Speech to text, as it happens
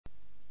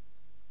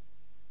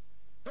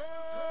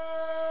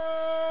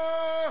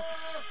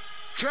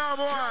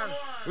Come on.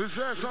 Is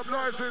there some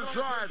noise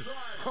inside?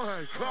 Oh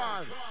my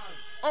God.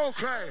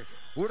 Okay.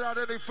 Without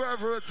any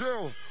further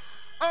ado,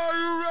 are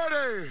you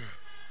ready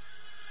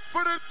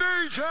for the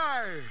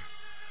DJ?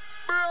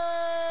 Brockie!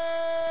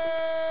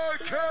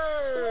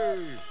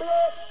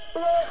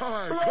 Oh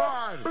my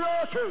God.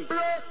 Brockie!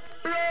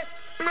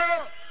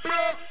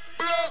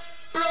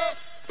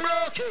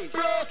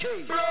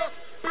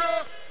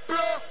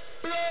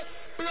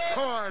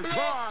 Oh my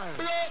God.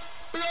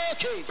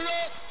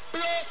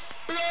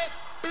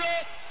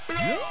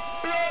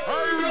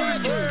 Are you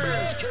ready for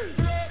this?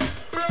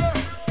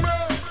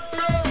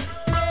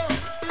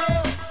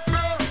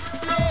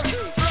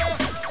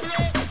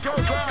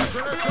 Goes out to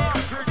the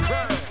dancing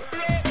crowd.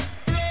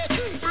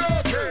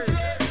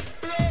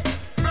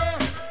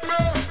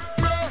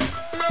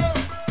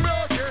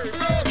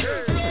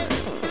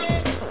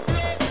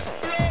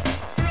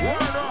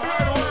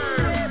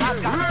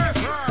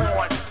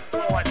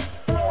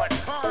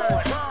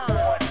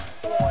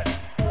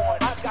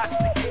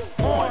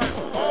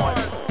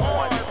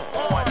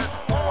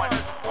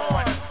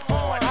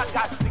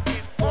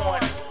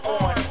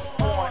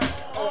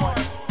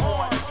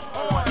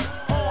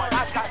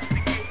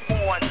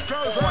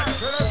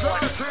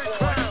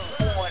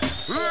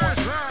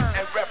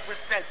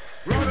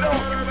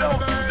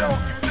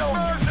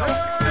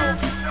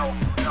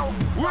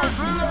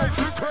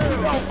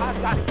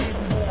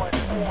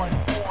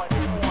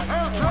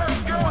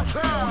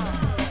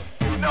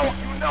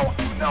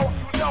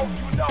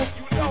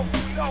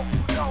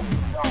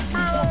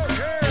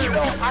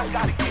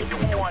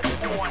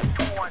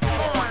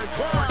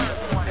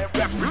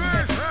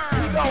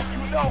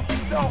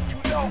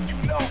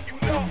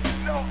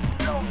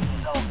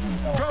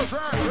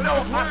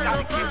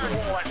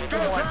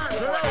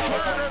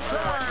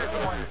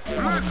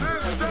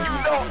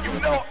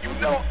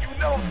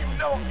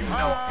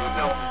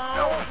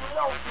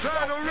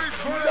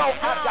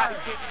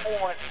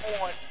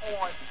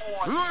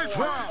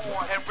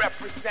 And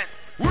represent.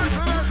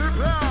 Whistle as it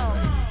blow.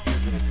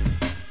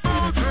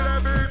 Move to the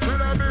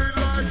beat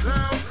lights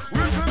out.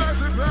 Whistle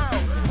as it blow.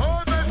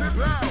 Hold as it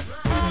blow.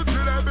 Move to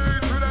the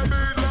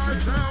beat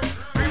lights out.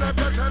 Beat up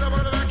that shut up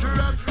on the back, you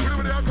up. We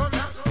do the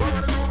concept. What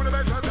wanna do with the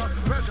bass shut up?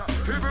 Pressure.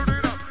 Keep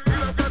building up.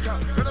 Beat up that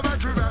shut. In the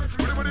back, you up.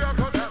 We do the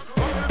concept.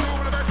 What wanna do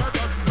with the bass shut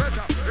up?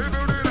 Pressure. Keep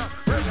building up.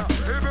 Pressure.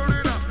 Keep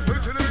building up.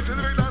 Wait till the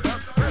beat lights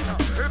out. Pressure.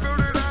 Keep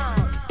building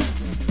up.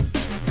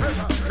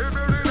 Pressure. Keep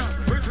building up.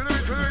 Wait till the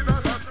beat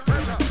lights out.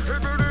 Pressure.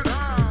 Keep building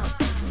up.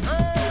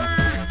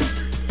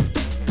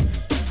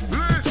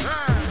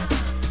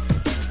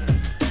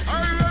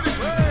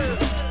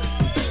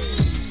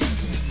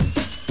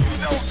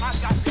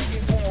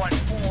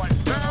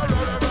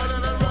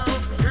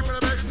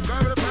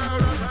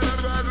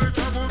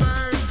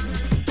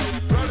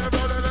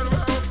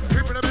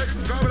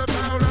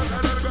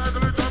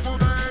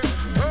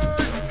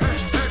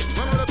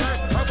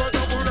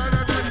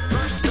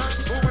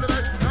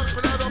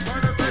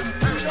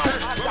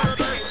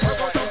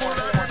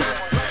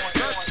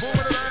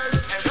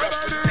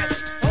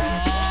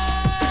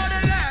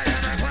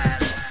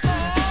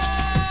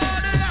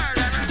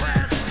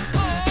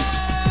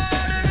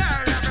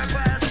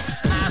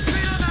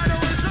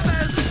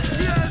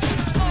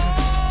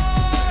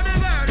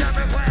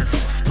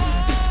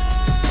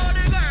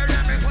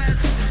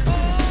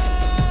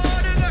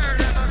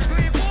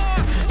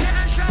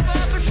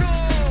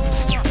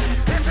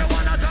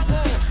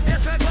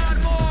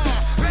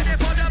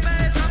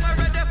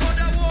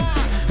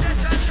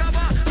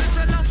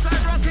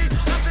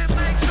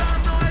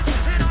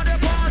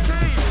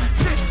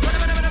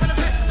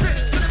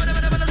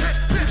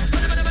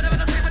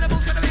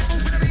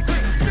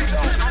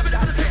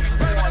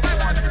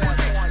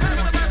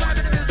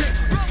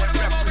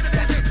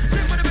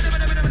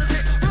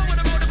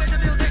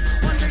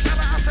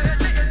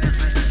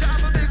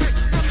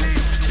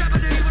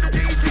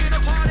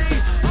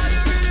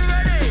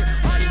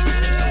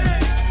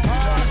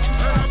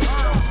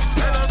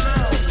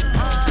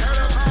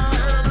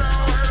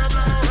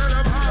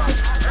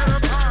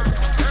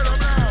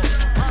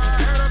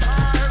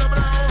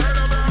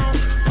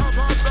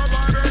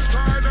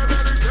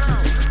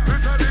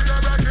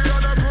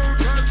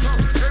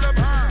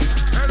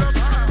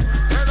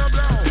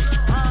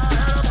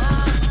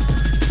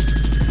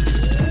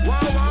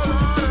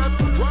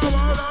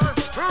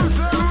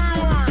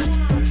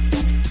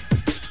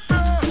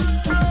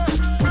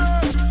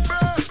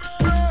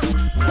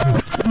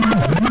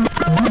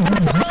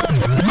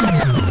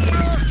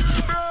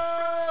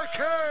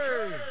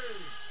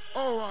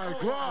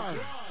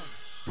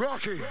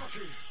 Brockie,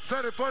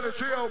 set it for the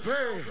T.O.P.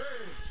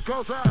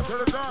 Goes out to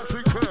the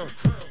dancing crew.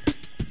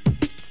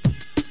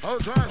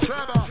 Jose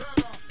Shabba.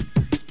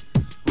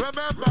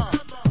 Remember,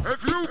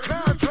 if you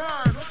can't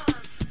dance,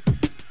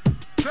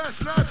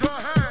 just nod your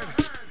hand.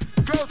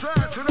 Goes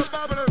out to the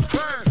Babylon's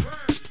clan.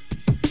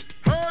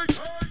 Hey!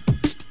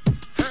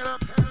 Turn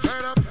up,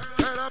 turn up,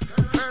 turn up,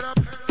 turn up,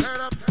 turn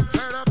up,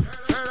 turn up,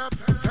 turn up, turn up,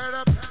 turn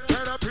up, turn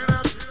up, turn up,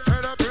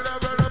 turn up,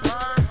 turn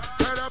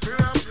up, turn up,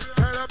 turn up,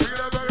 turn up, turn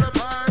up, turn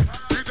up,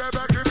 DJ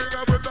Brockie, bring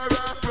up with the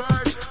rap.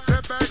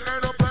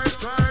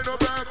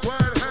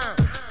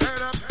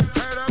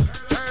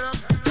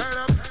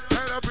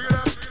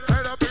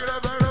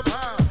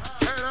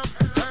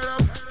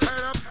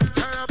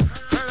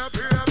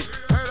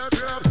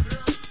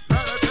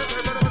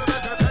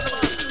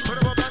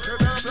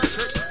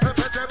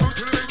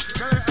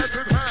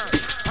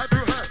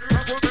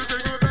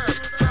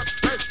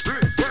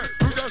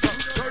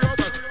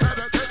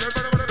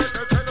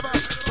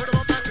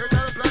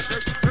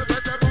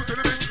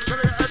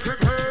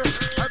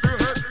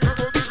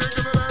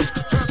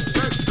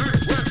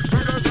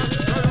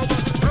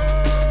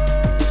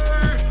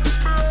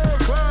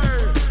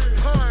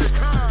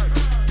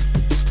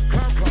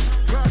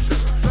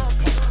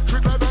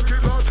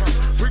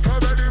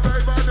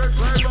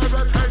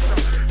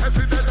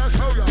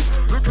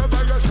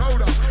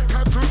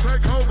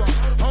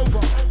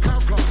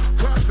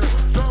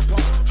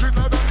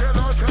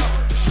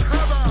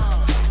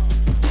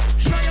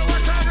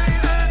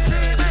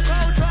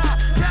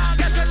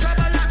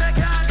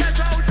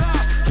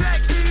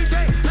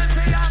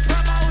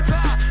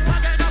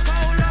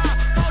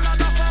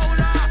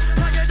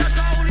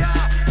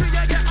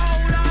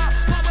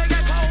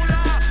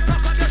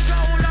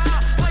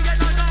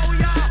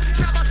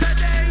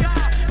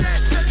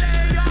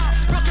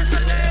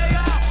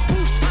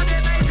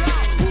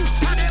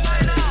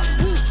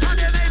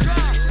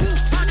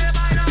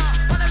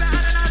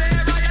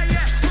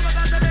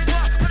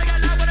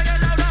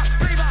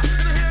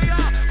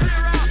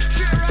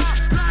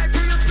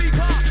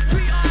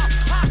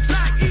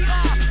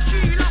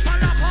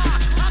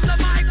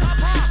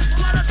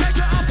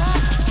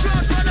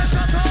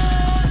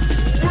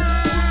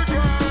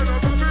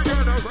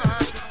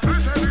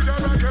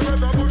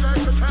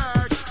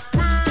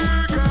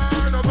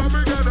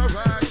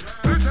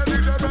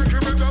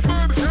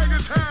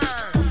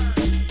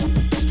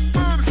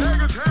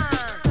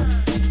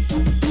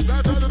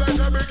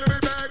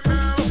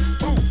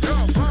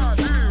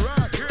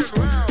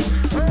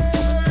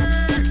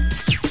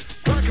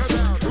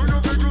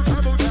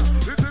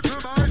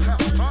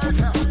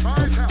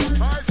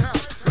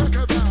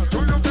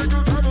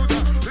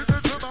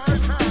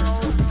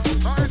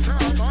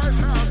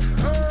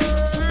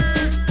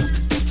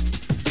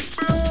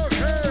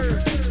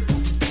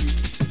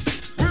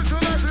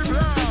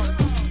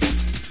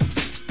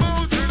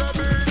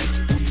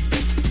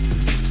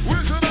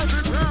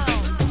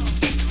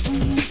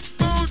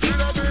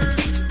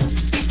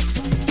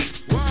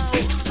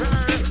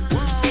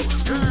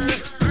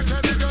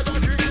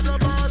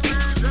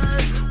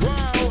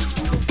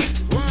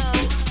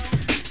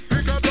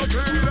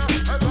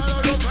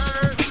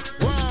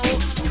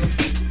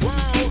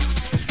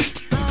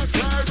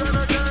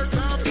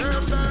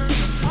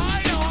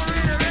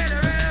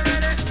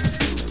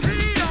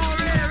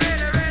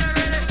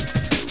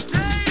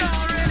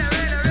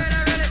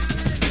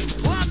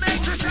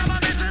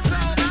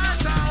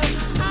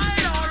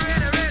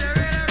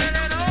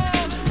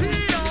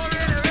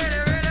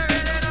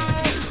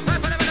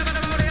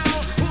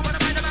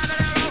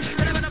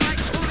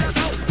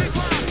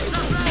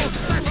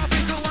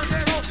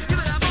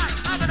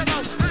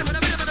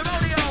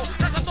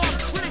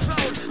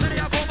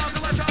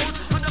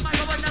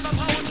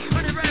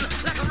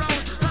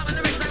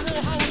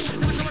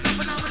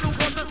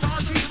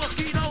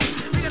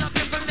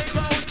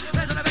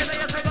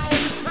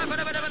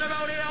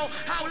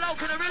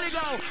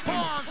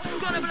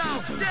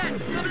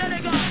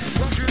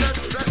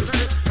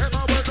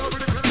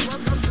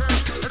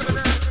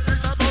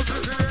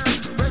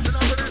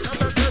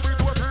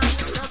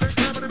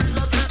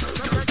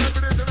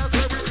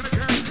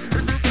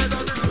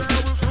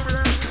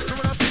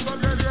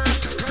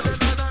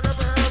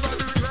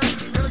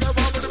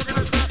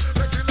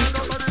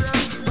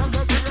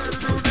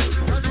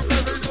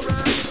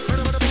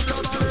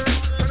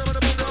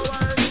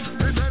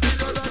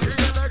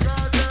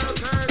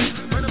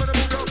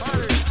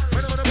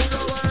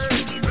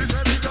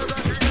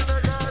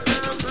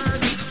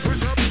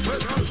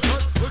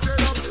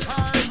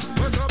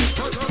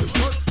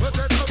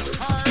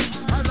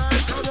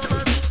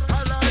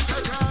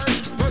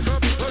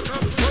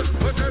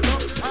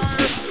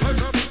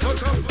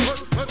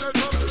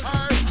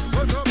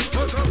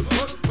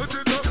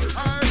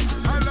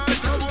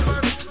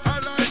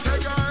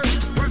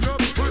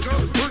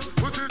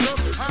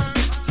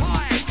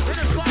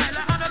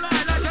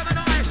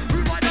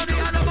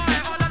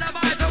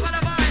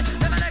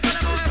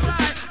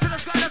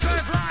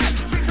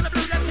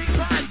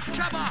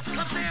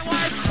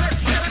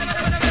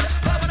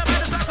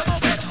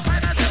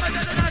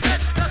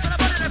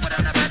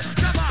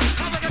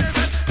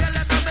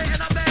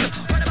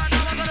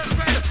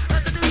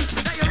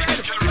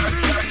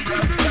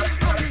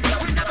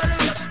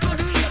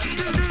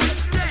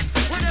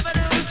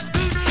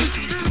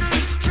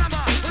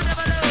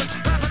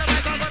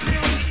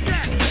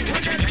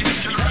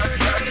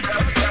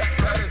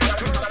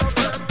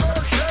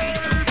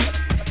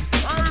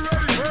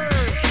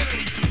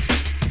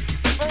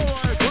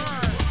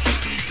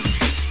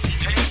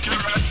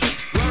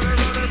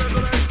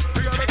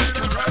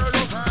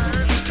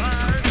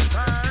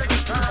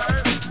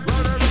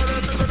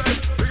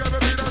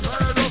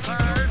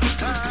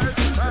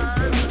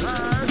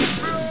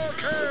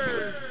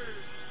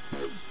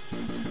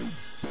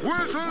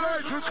 Where's the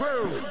lighter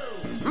crew?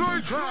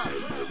 Lighter,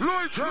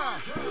 lighter,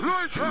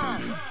 lighter.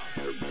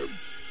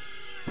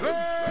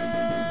 Lighter,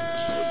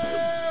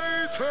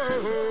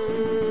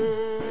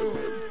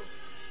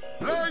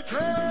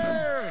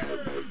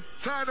 lighter.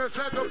 Time to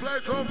set the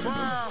place on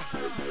fire.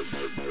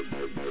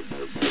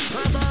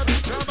 Come on,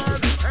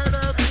 head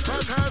up,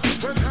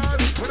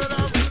 put it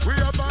up. We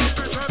are bound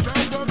to shut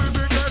down for the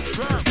big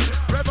extra.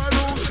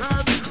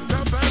 Revolution,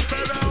 jump and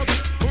bed out.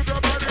 Put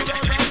your body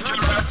on the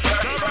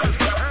come on,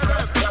 head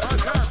up,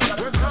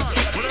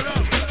 put it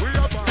up. We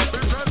are bound to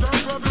shut down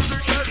for the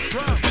big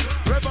extra.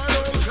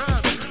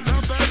 Revolution,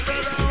 jump and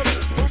bed out.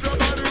 Put your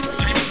body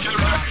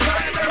around.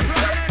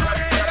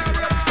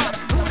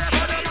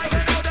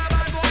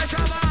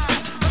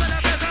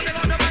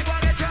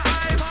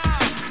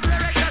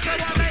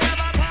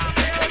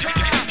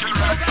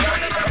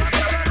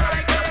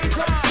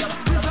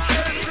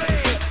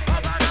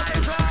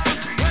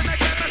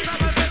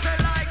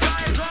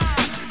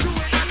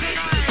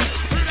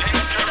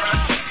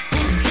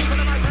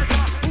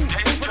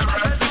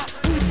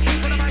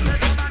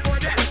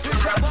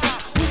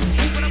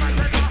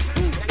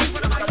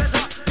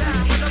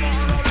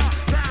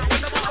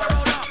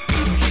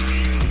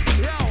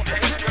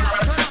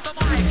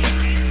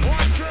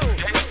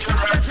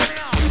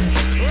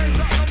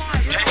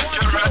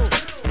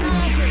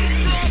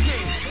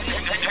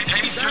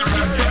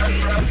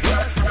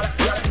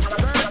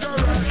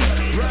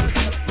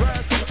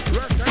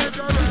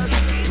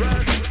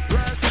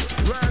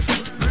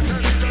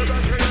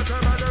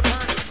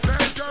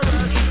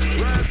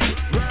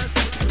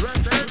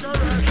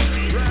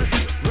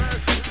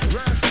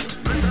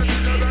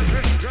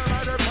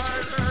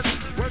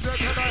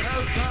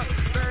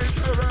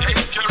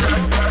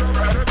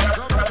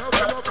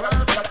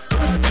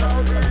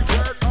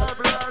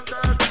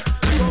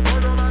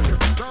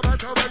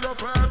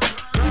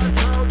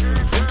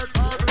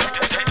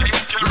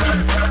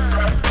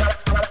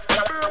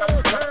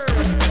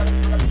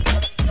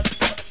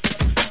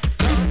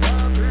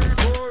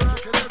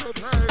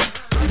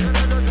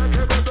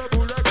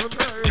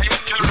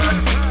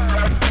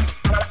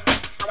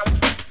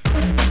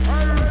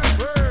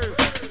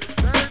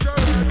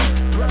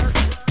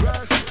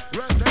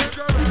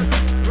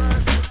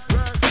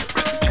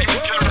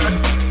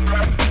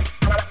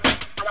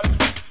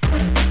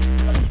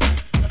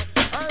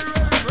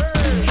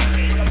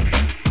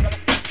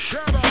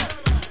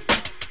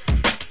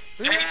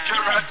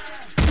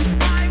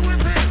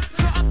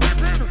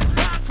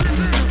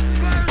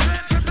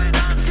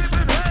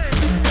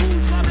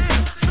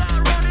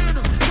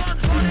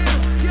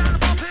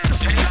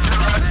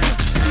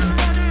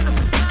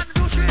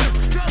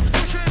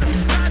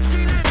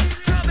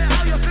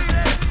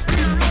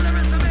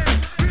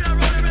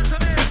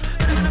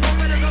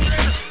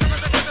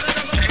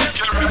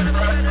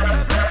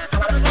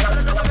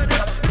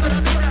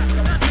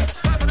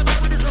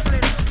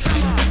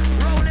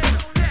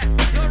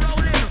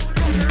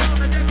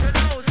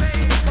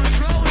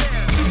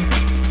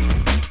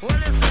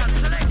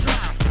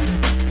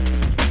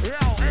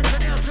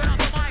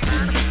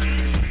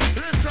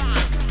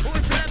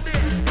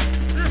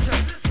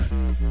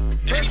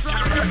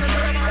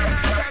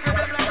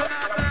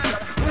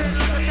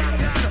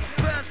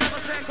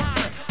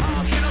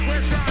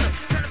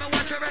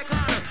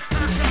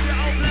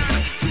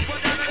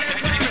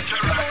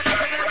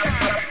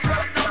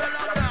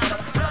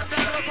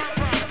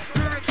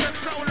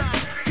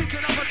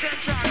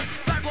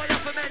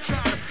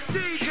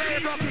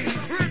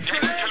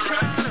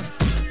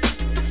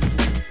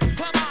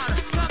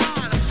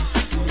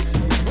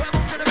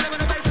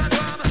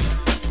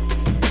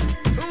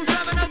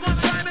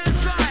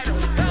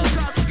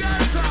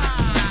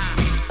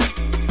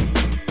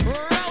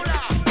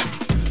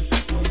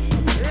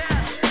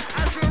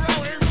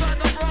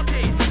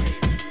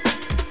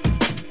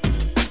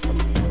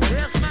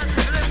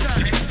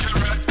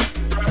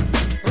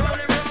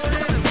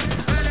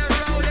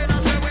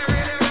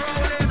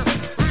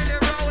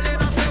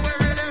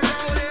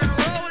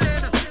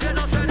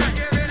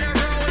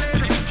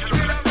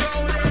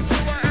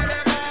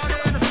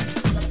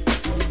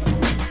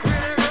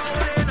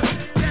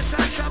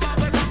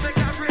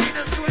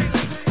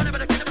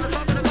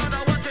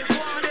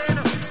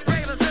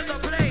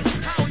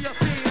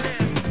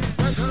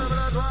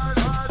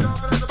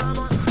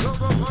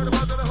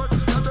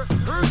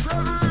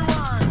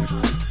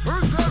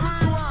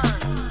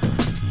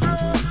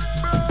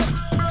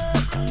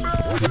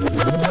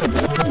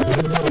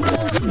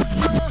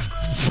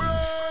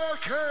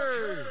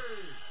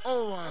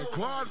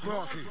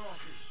 brockie.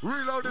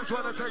 Reload this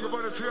one and take it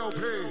for the TOP.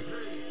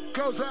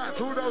 Goes out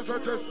to those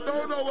that just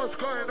don't know what's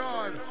going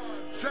on.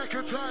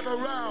 Second time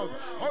around,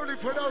 only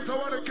for those that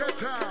want to get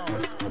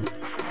down.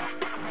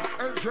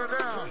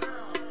 Engineer,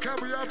 can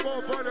we have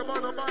more volume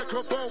on the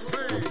microphone,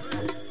 please?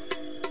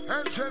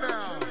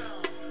 Engineer,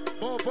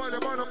 more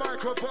volume on the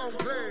microphone,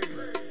 please.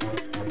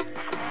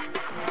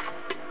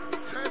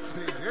 Sends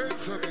me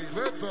into me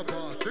with the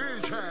boss,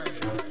 DJ.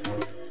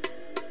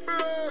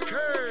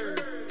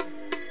 Okay.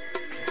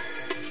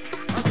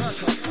 I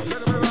got you, let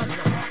me rock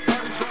you.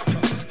 Body shot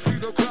you. See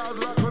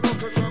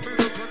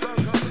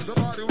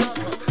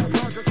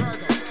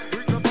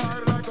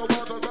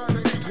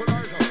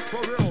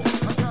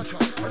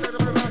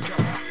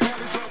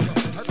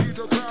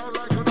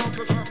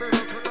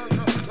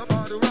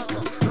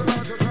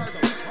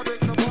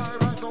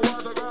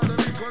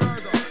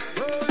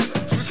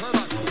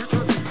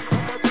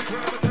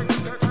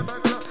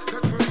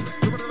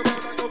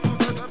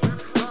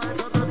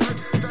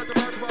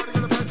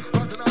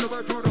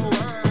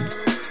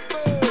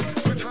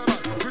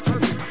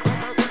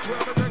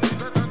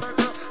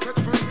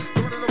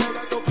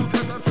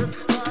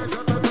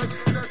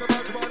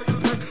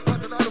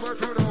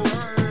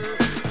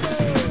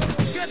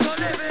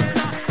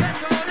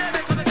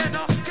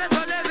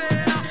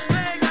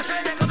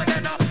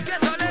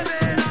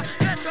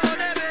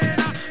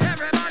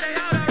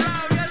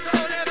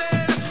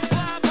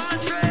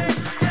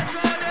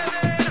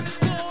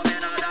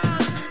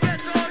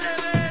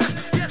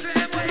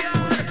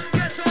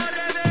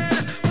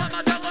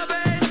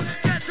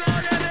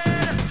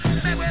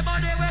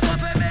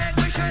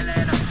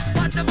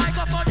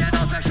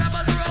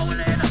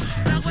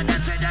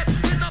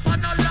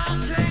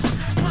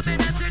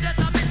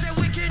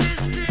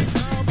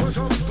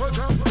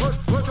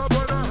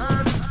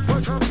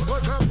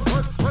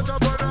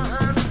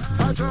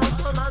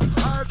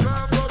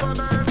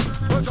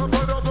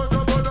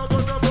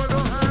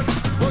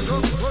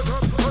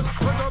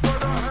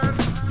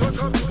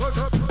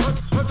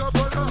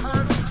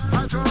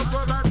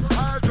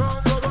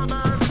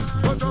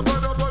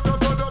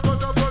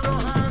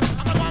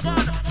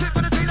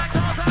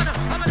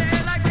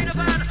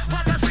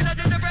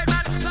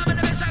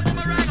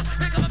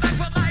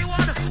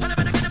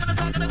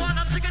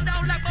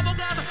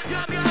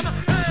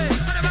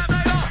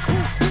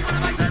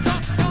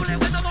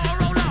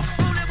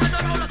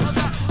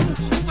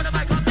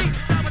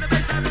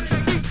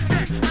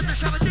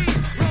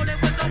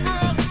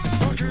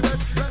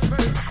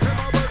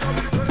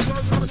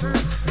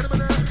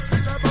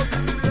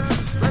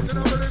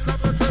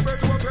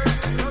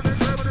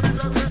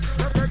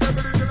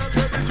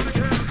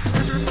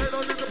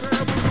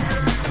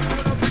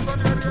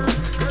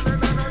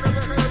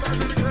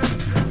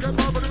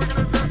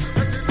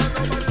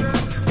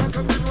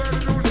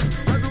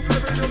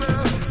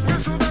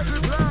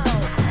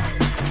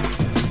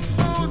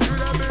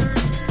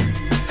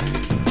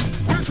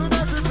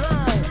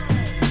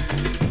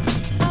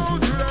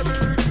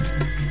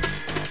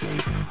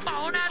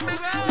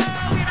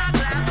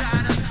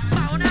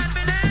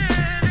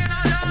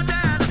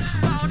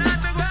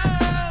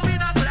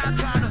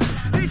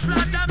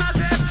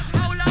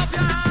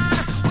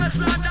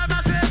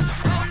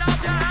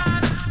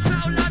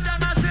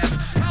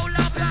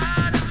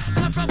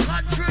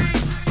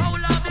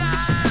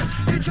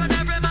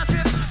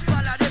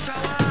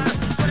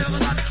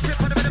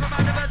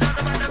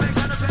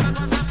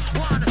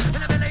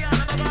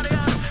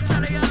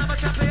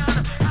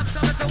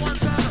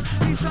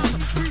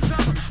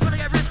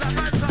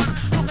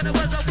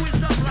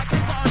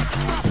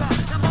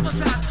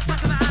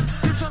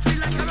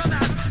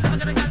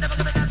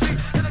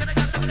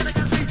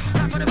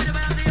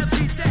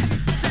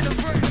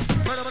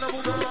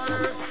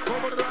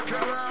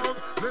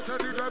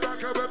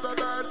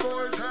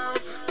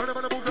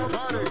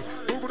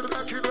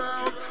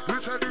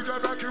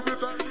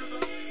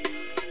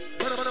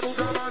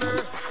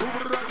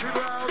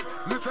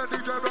Listen,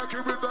 DJ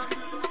Brockie with that.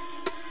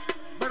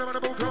 Man, I'm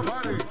gonna move your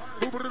body.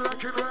 Move it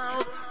rocking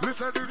round.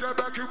 Listen, DJ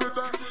Brockie with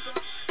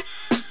that.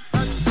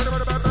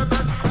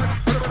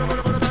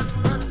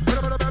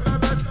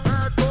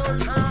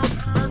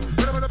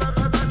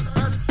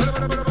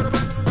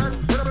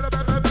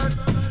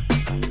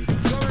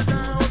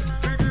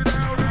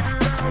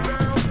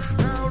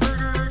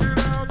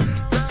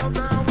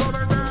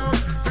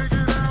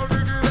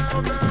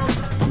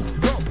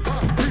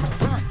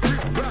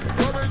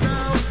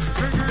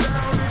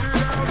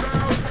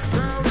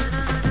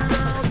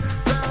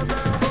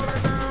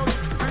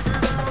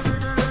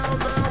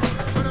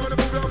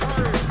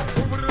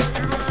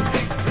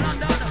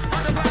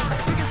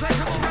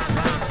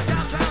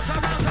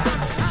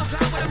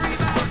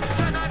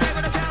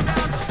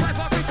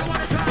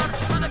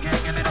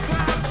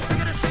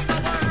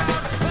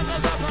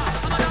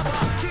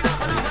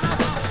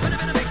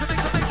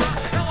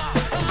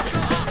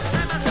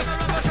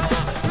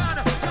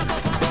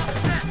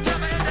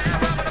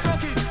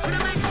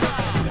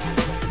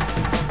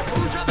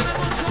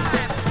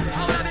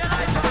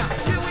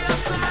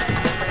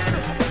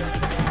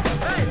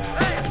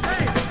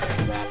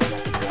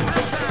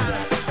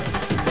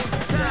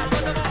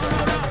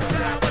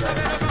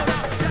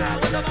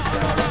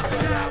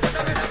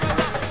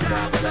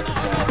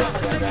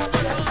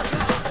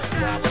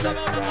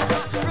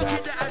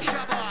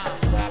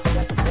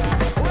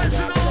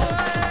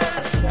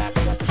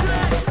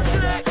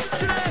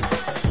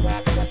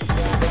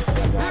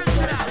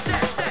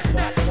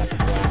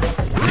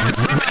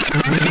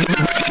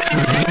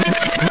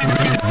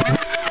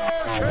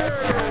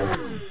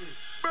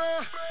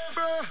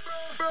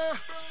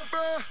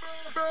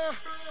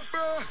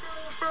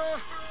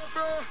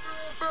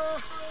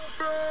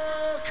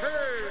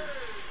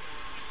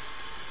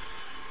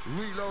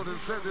 Reload and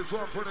send this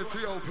one for the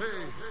TOP.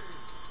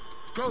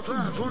 Goes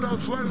out to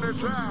those sweating it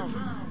down.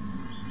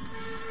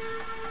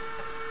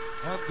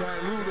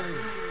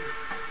 Undiluted.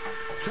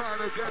 Trying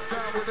to get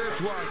down with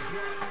this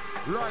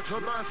one. Lights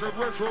are massive,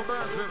 whistle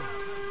massive.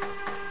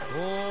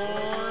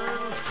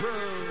 Oh, it's cool.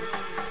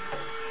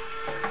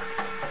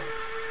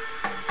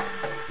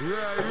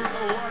 Yeah, you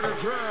know what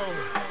it's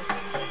real.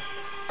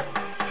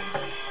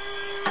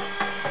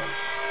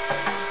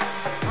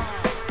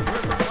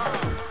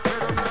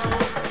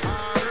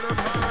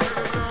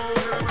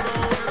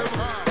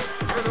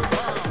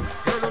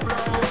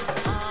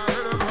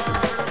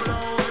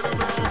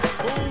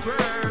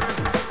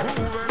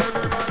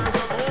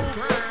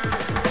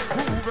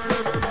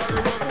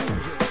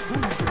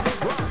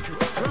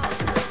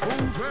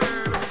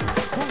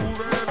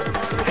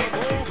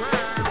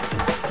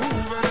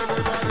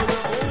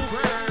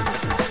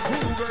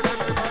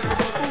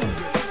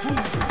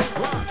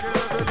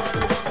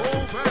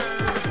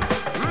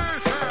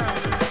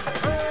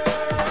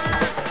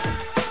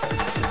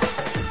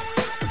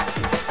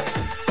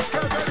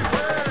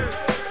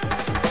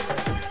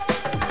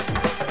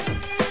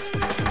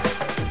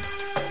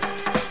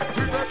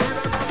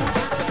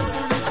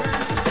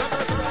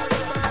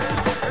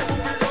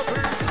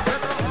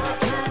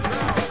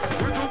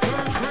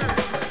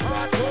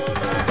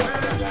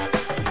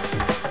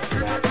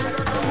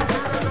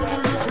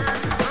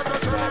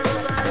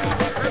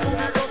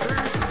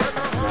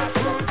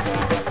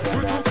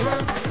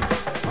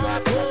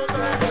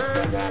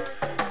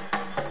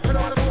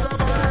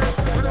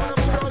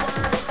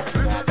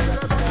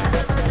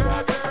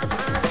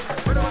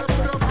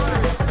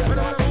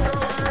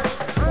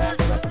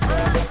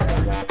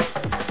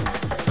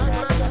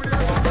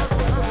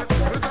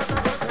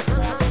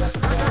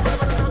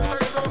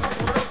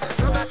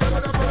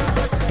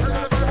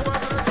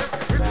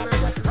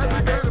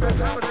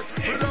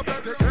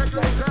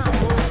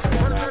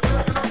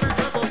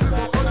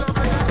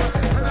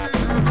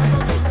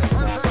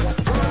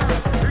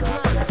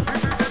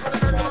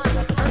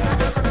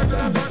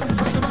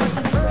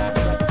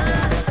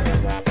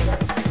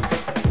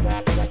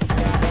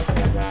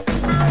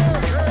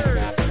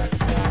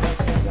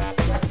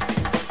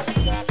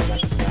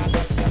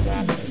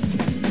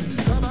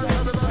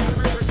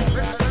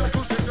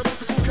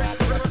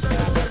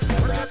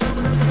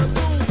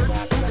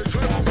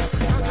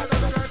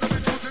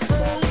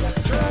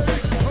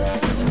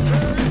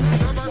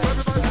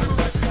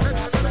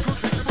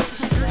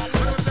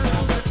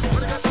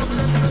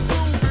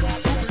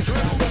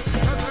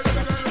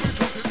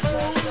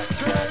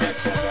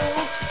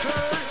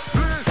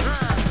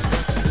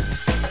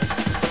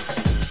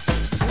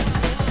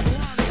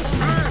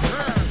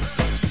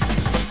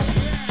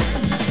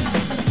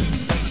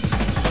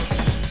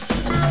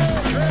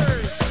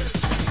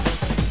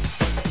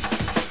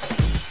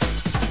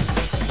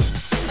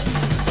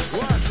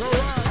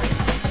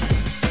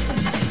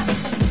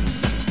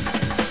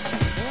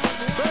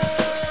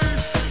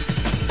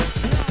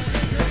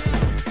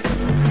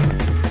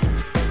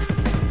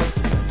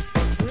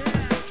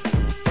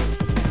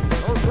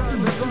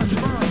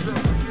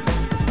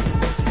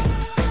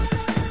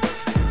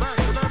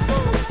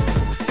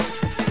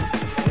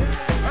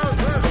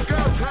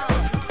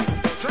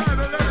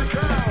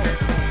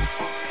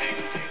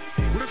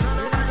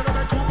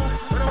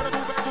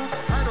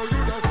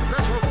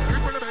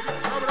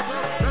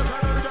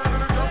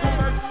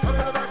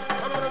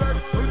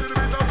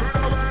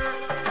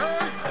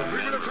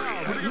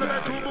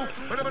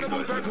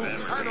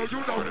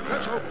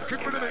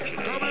 with the mix.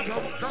 Come with the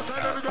flow. Just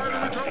like the grind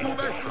in the jungle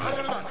bass. Hop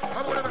with the back.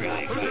 Hop with the mix.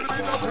 Who to the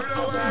beat, don't turn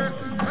away.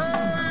 Hey!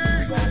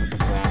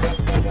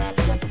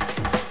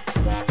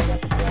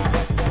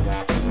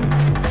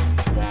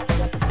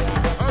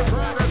 I'm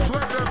trying to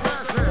sweat the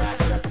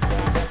masses.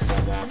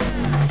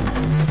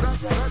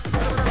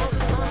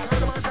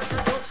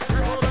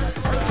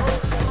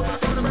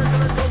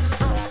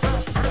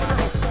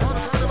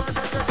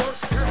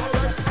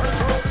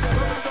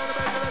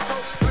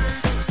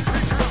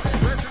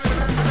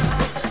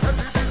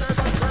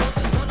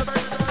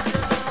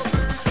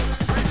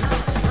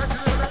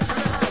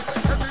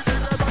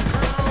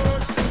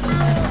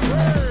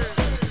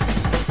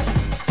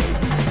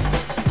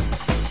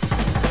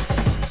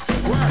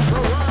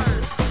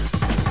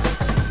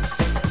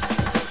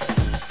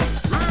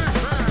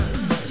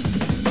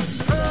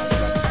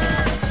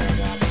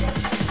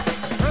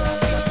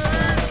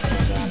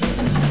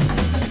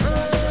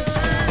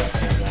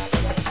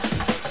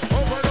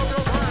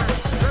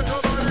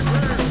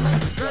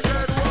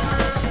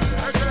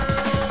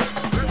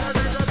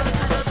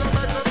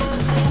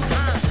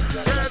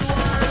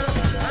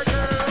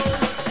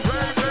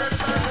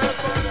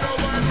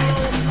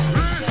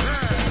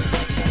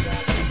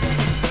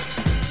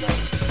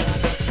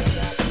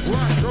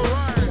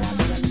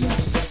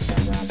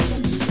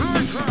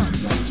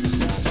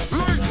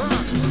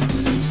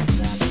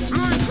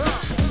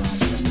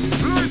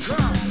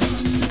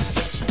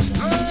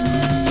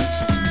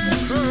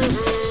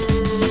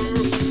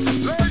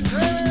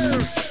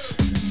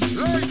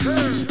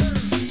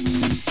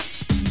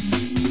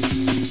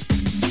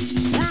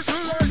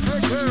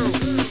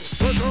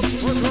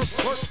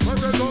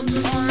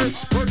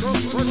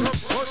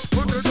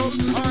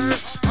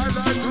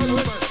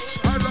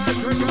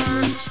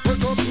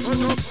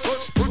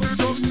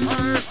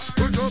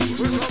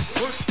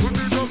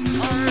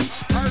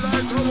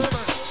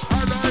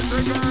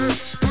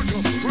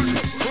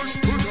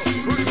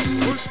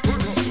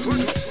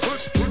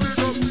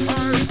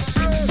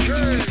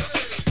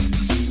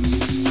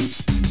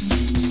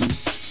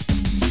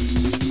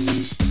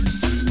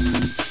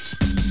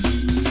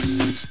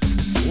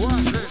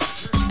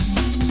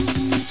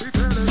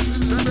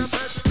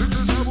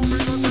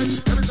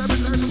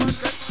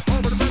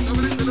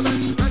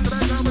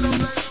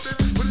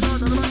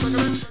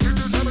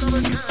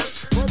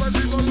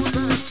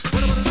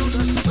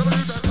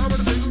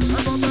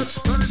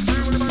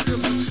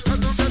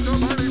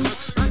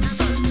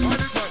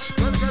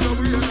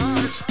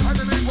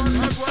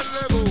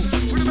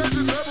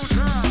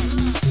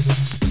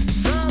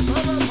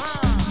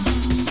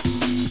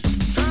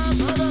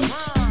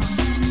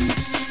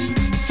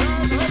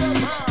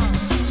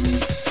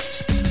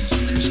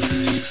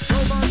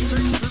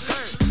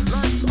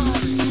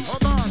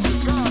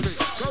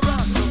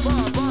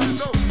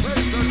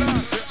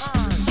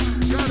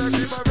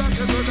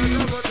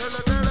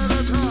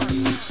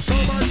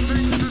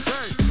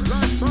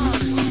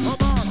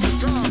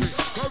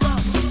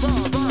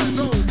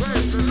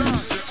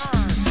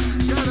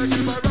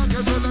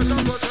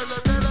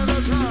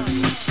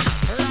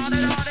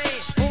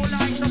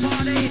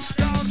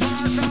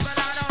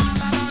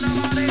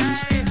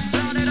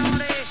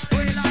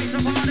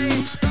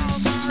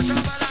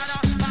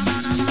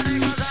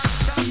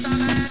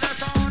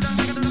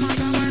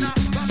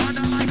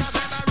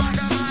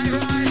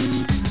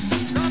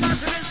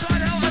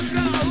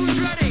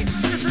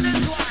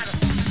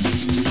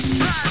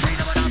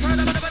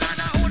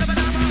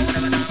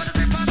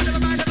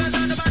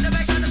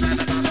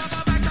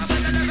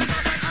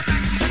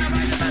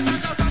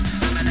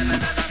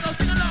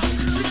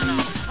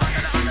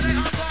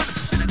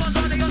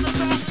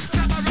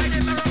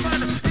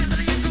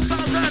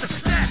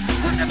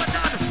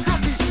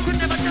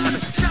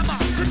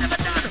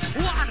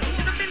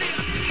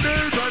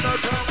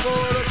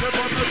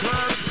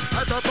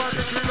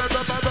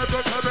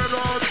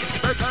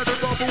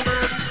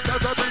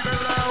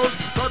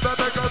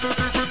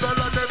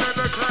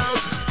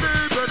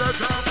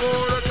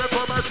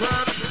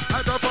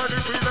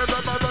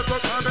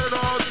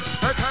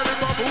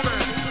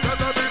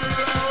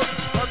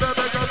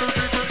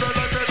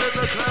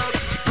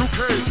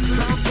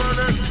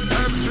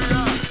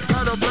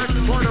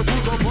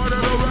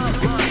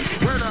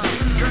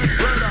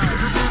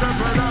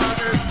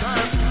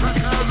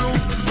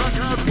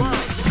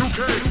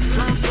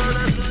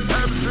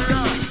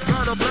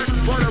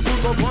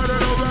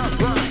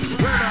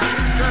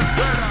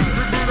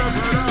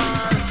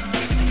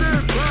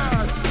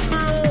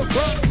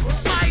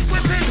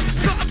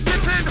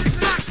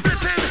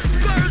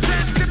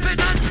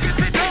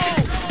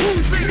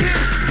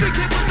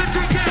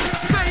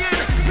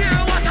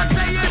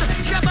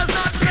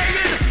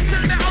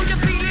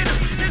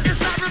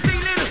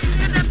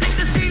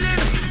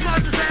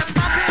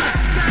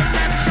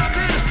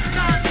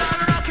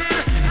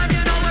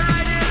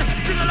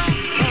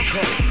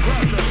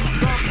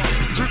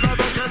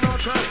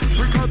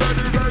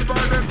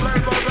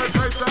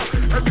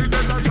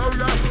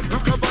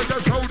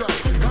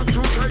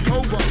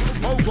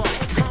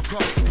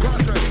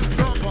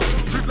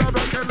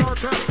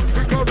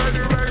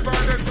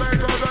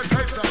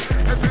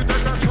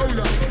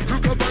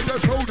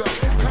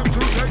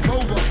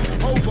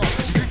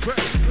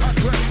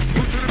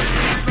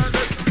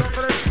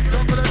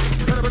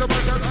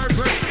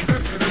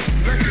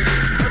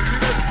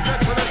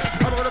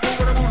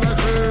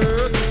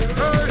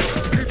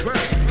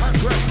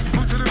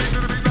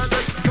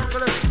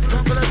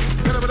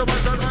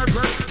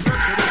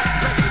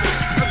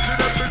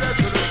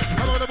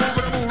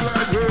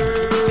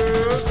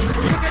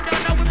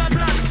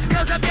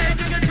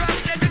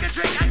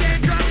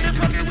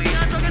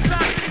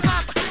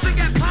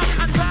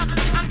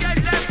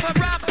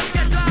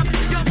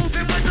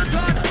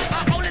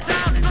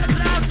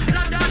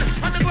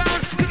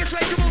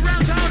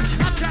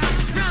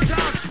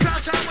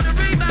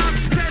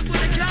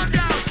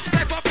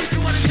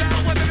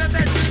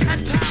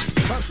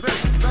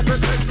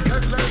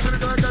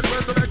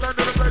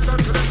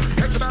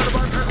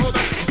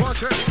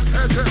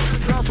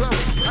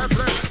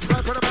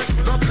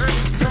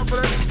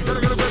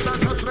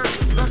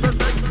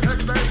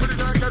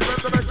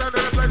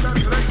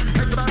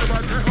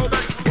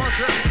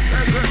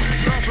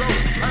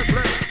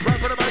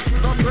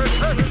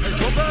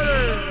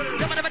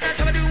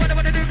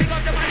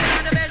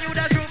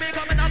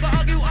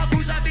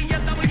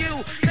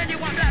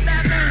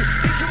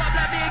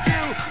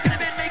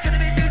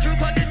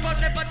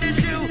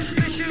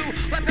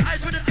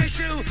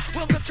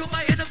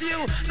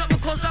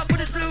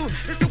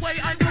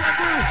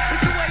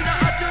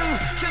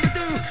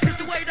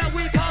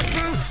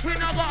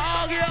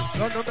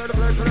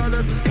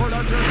 it. All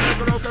I just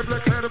make it out, get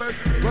black cannabis.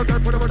 Rock that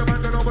for the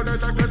man, then over there,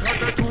 like get hot,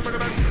 get 2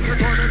 minutes. Get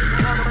on it,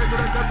 now to make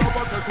it, get no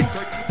one, get 2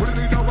 take. Put it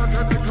in now, one,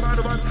 10, make some out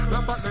of it.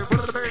 That button, put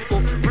it in the main go.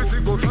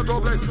 Racing go, shut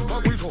door blade,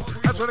 one weasel.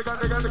 That's when they got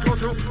the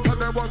close you. Some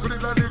them walk with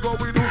it, like they go,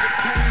 we do.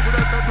 See me with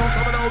that, then do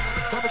something else.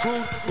 Some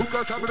cool, who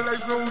got some of the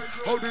lace news.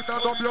 Hold it down,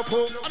 don't be a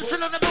fool. I'm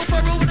still on the boat for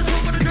a room with a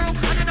school for the drill.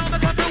 And you know I'm a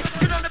control.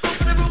 Sit on the boat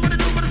for the room with a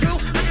drill for the school.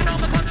 And you know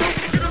I'm a control.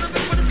 Sit on the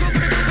boat for the school for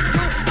the drill for the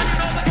school. And you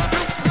know I'm a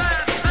control.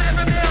 I am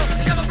a real,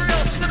 never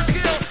real, not a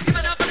skill.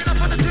 Even up and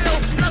enough on the drill.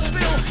 Not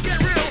spill, get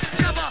real,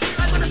 never.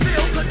 I wanna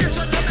feel, cause this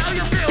one tell me how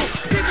you feel.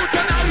 People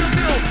tell me how you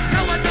feel.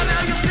 No one tell me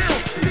how you feel.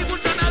 People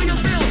tell me how you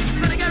feel.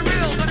 Gonna get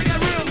real, gonna get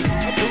real.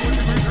 I'm doing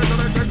the great things, I'm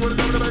gonna take what it's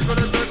gonna make,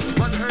 gonna take.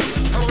 One hand,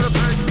 I wanna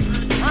play.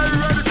 Are you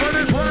ready for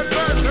this one,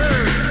 first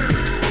hand?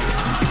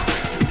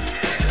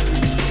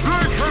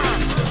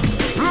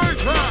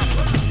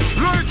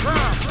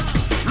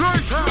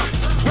 Lighter,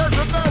 where's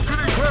the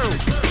balcony crew?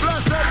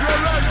 Blast up your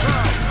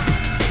lighter.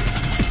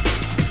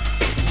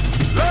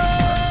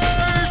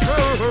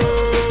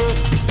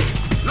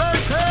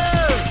 Lighter.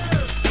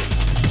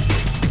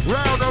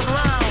 Round and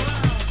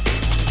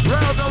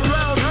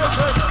round, here's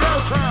the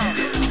scouter.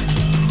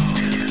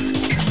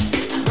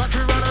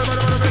 Rocking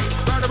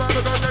round about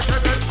the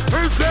decadance.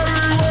 Who's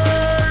everyone?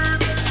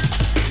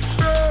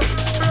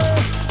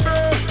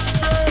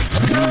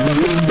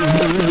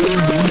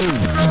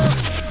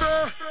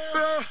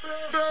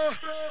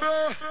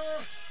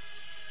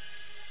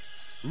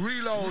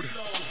 Reload.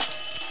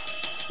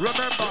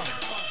 Remember,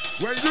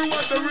 when you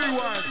want the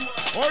rewind,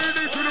 all you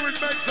need to do is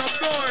make some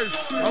noise.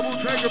 I will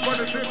take it for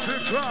the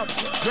tip drop,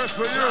 just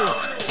for you.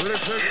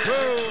 Listen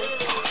cool.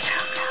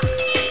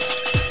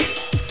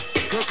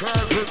 Good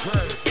cards will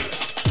play.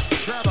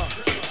 Shabba.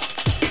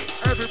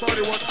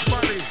 Everybody wants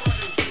money.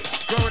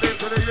 Going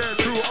into the year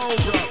 2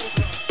 over.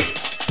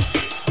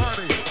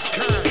 Money,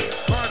 cash,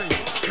 money,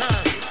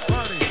 cash,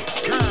 money,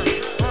 cash,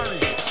 money,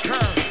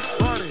 cash,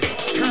 money,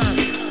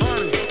 cash,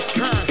 money,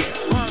 cash,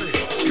 money,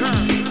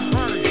 cash,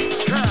 money,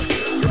 cash.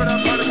 Give it up,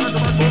 money, pass the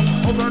mic, boom.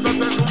 Open up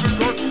that movie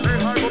zone. They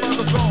hide from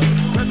the floor.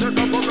 Let's take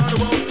up around the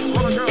world.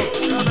 Call a girl.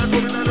 Now that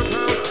movie, let it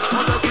go.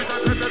 All that we got,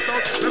 take that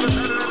note. Never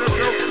stand in the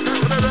field. That's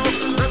what they know.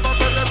 Let my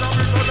brother tell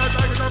me, so that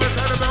I can never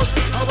stand about.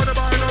 I want to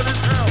buy all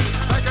this hell.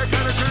 Like I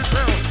can't agree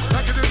tell.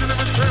 Like it is in the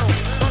trail.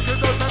 Fuck it,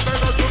 don't let me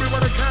go to me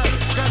when it can.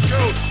 Got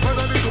you. But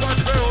I need to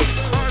watch bills.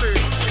 Money,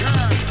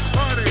 cash,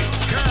 money,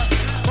 cash,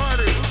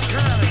 money,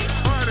 cash,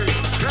 money,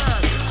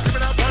 cash. Give me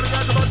that money,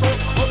 got the bundle.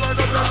 Hold on,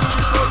 don't let me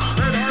go.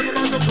 Then hide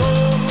about the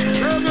floor.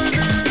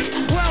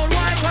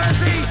 Worldwide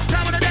currency,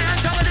 top of the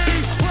dance, top of the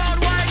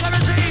worldwide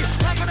currency.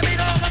 I'm gonna be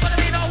no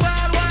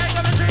worldwide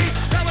currency.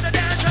 Top of the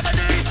dance, top of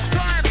the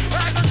time.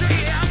 I can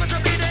see, I'm gonna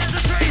be the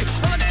industry.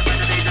 I'm gonna with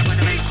the DJ, with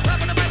the beat. I'm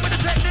gonna make with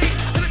the technique.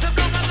 If it's a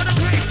block, I'm gonna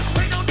creep.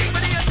 We don't need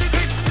with the MTV.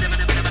 Never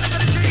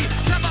gonna cheat.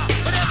 Shabba,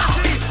 whatever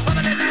see. I'm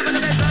gonna let down with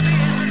the best of me.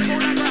 It's cool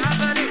like we're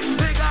happening.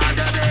 We got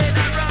the beat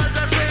that runs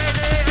the street.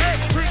 Hey,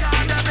 we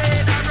got the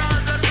beat that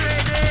runs the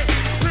street.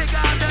 We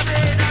got the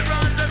beat that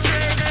runs the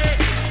street.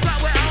 But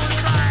we're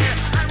outside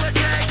and we're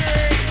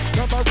taking.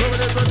 Come on, come on,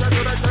 let's go to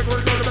the next one. Go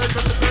to the next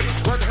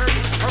one. Hey,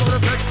 I wanna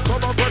pick.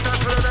 Come on, put that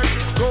to the next.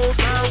 Go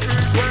down,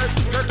 east, west.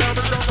 Get down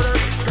with the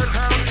confidence. Get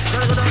down,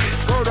 get with us.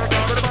 Go down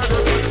with the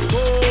Bible.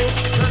 Go,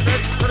 get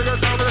next. Gonna get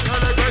down with the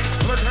kind of break.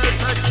 Come on, head,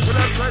 next. With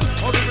that straight.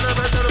 All these in the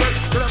back, get away.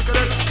 Get up, get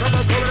in. Come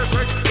on, come on, let's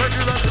break. Break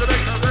you back to the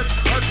next one.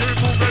 I'll keep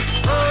moving.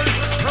 Hey,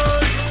 hey.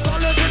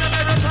 Dollars in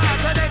America,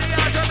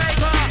 Canada,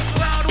 Jamaica,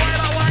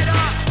 worldwide or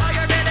wider. Are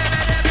you ready,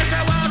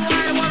 Mr.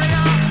 Worldwide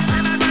Warrior?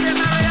 I'm a ready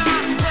warrior.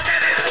 Put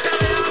it in the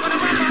area, I'm gonna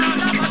run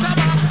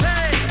my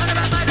hey, I'm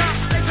gonna run my dog.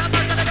 Make some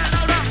fun, gonna get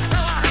louder.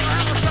 No,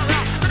 I'm a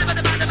slower. Minute,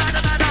 minute, minute,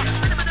 minute, minute.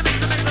 Minute, minute, mix,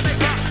 mix, mix, mix.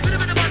 Minute,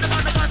 minute, minute,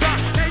 minute, minute.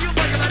 Hey, you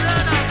boy, you're a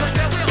learner, 'cause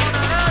yeah, we're on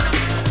a run.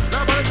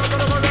 Now, but it's not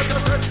gonna work like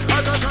this.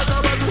 I don't know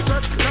what you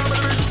said. Now, but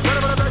it's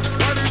better than that.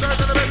 I need that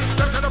in the bed.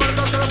 That's not what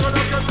I'm gonna work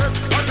like this.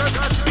 I can't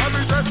touch. I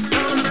need that.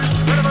 Now, but it's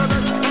better than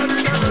that. I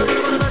need that. Better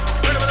than that.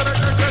 Better than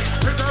that.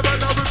 It's not right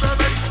now. We're gonna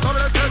make. Come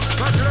on, let's get.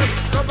 Back to this.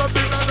 Come on,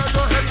 big man, on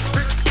your head.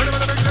 Better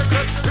than that.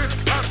 It's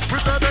hot.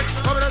 We're gonna make.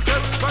 Come on, let's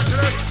get. Back to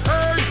this.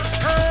 Hey,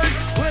 hey.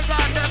 We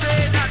got the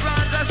beat that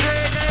runs the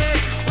street.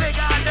 We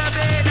got the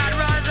beat that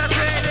runs the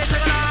street.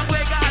 Sing along. We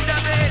got the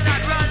beat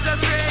that runs the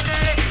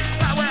street.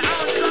 But we're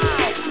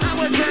outside and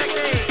we're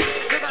technique.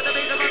 We got the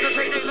beat that runs the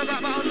street. Look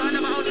at my outside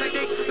and my own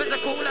technique.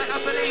 Physical like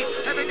athlete.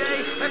 Every day,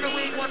 every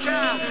week, watch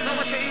out. Know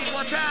what you eat,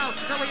 watch out.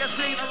 Know where you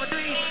sleep, know what you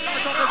eat. Know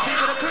what's on the street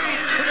with a cream.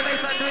 With the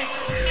baseline doing.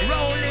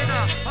 Rolling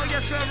up. Oh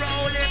yes, we're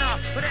rolling up.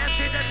 With the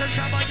MC Dental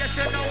Shabba, yes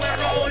you know we're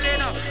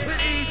rolling up.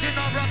 We're easing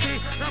up Rocky.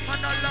 Up on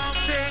the long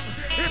thing.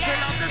 If you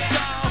love the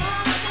style.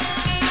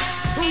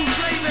 Who's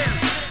raving?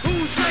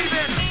 Who's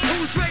raving?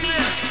 Who's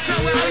raving?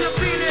 Tell me how you're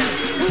feeling.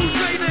 Who's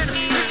raving?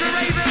 If you're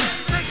raving,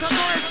 make some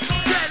noise.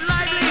 Get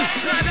lively.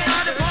 Lively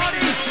on the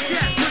party.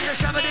 Yeah, put your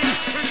shabby.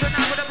 Rinse it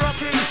out with a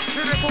brockie.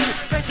 Miracle,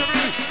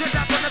 bakery. Get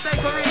that from the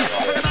bakery.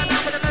 Put the man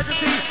down with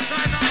emergency.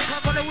 9-9,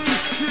 come for the weed.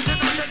 Using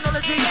no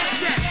technology.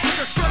 Yeah,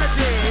 with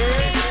astrology.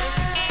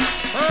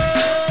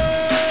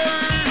 Hey!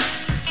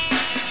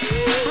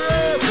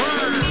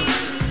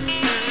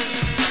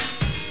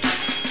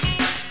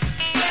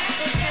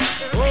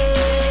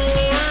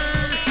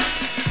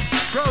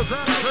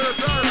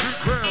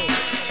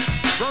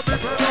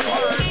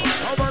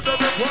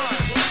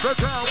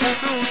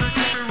 music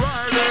keep me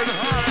riding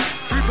high.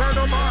 Prepare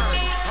the mind,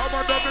 I'm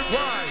under the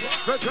grind.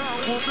 The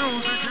jungle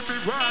music keep me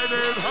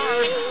riding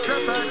high.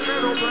 Get back,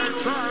 middle, black,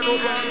 side, no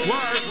black,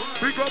 white.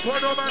 Pick up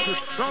on the masses,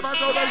 no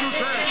matter what you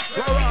say.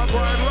 Go out,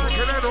 ride,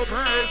 working and no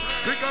pain.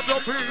 Pick up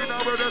your feet, now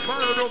we're just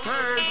follow no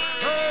pain.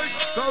 Hey,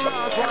 go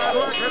out, ride,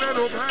 working and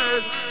no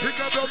pain. Pick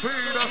up your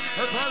feet,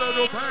 and follow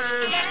no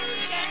pain.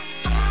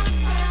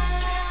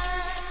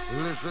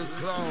 Listen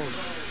close.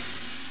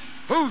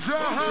 Who's your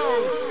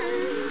host?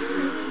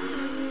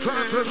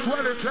 Time to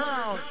sweat it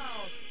down.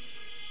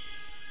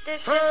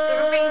 This is the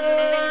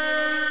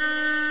remix.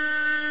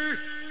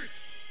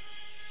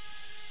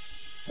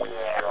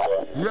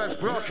 Yes,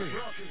 brockie.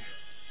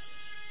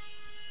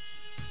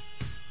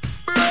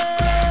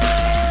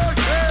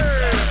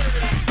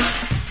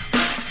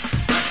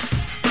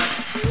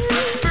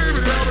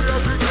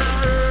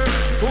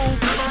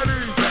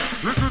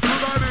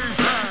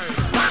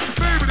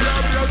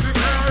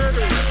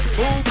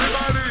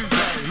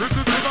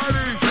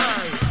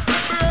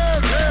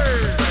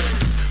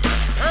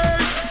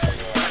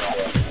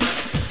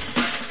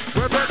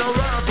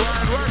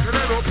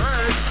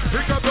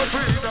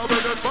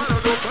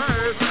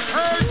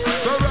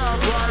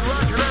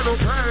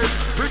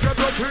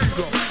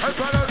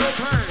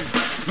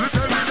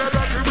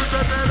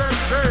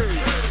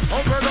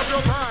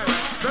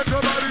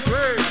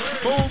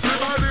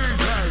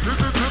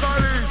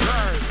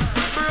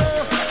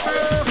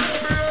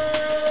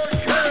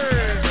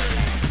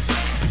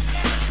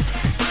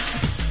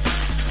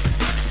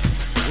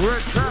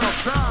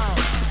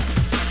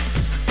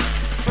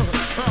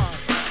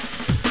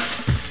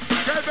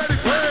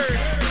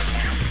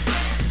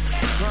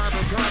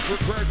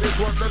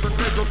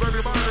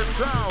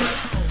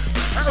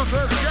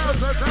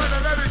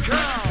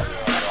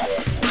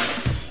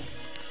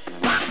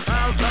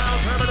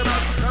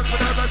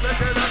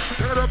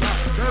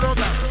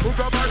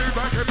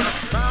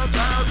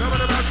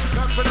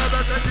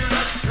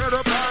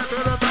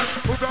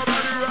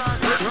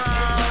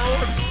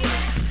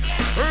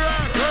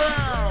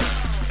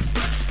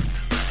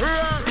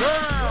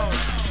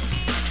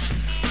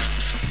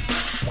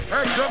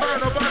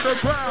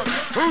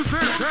 Who's in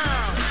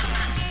town?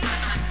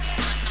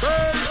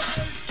 Bass.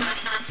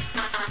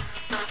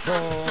 Oh.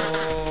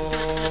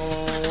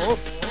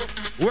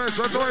 Where's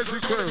the noisy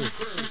crew?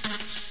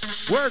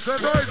 Where's the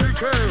noisy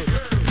crew?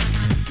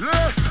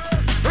 Look,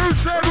 who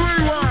said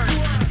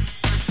rewind?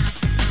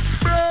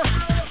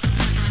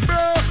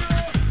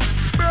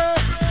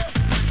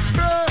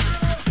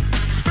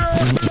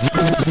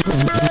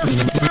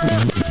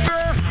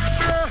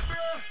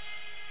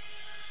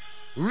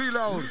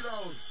 Reload.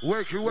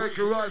 Wake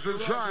you, rise and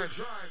shine.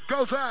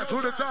 Goes out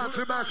to the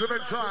dancing massive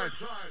inside.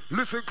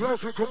 Listen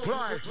close and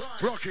comply.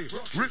 Brockie,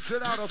 rinse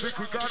it out, I think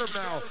we got him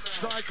now.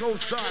 Psycho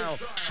style.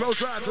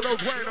 Goes out to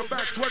those weighing them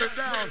back, sweating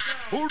down.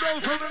 Who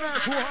knows on the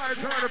natural high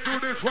time to do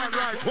this one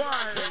right?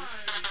 Why?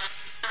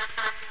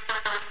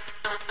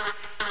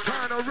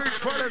 Time to reach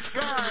for the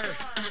sky.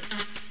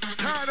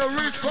 Time to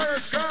reach for the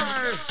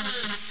sky.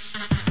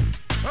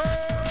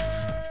 Oh.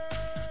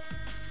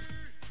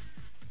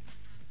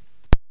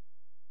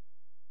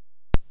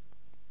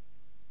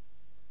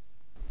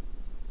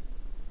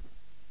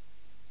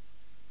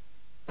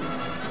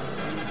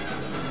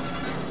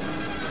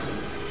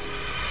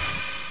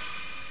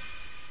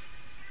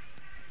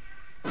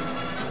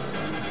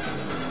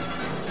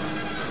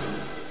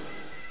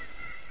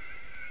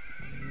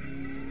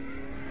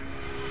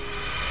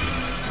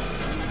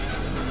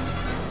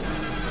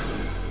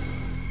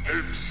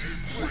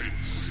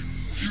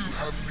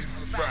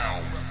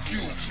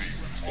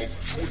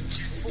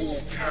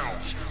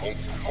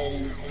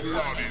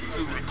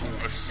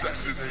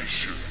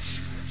 Assassination.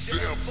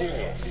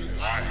 Therefore,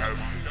 I have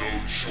no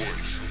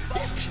choice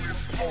but to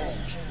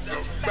impose the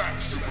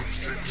maximum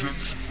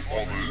sentence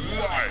of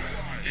life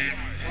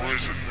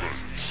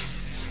imprisonment.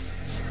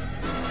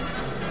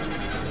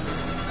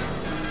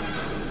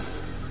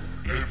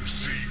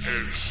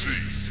 MCNC,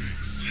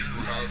 you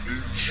have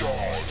been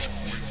charged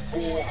with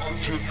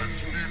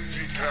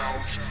 450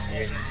 counts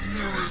of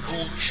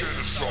lyrical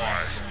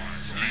genocide,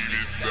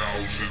 leaving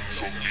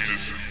thousands of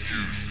innocent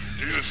youth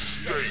in a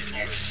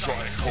state of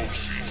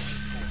psychosis.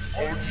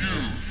 On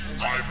you,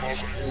 I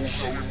must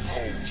also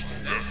impose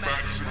the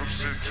maximum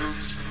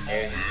sentence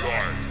of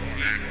life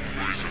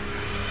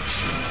imprisonment.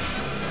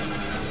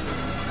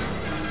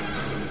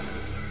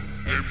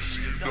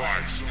 MC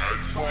Nice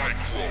and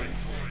Micro,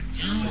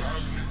 you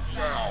have been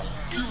found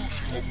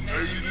guilty of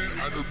aiding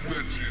and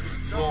abetting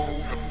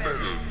known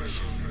felons,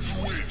 to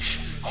which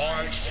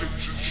I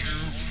sentence you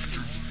to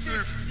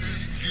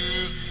 50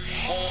 years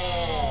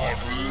hard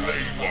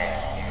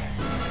labor.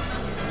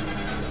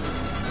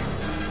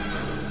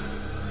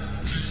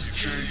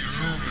 DJ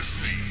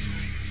Lunacy,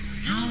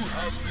 you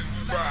have been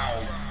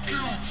found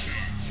guilty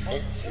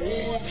of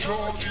all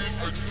charges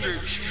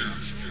against you.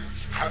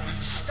 Having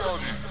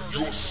studied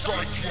your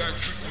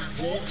psychiatric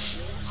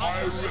reports,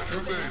 I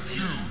recommend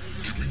you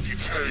to be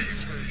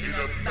detained in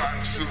a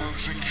maximum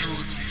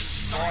security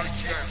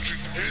psychiatric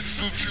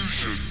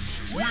institution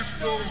with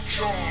no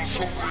chance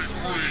of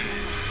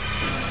reprieve.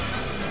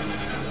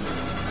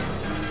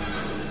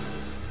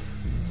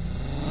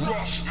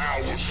 Rush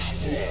our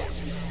squad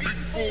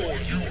before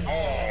you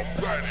are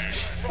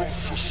banished from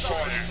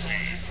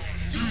society.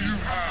 Do you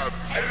have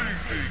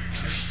anything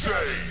to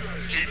say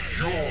in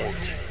your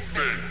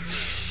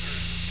defense?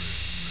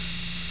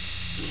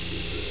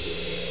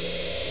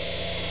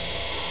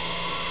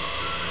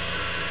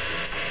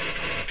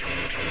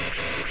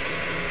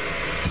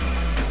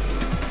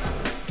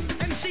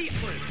 MC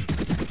first.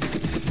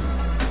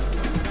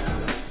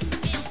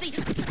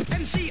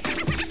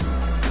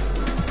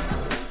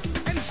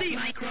 MC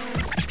micro.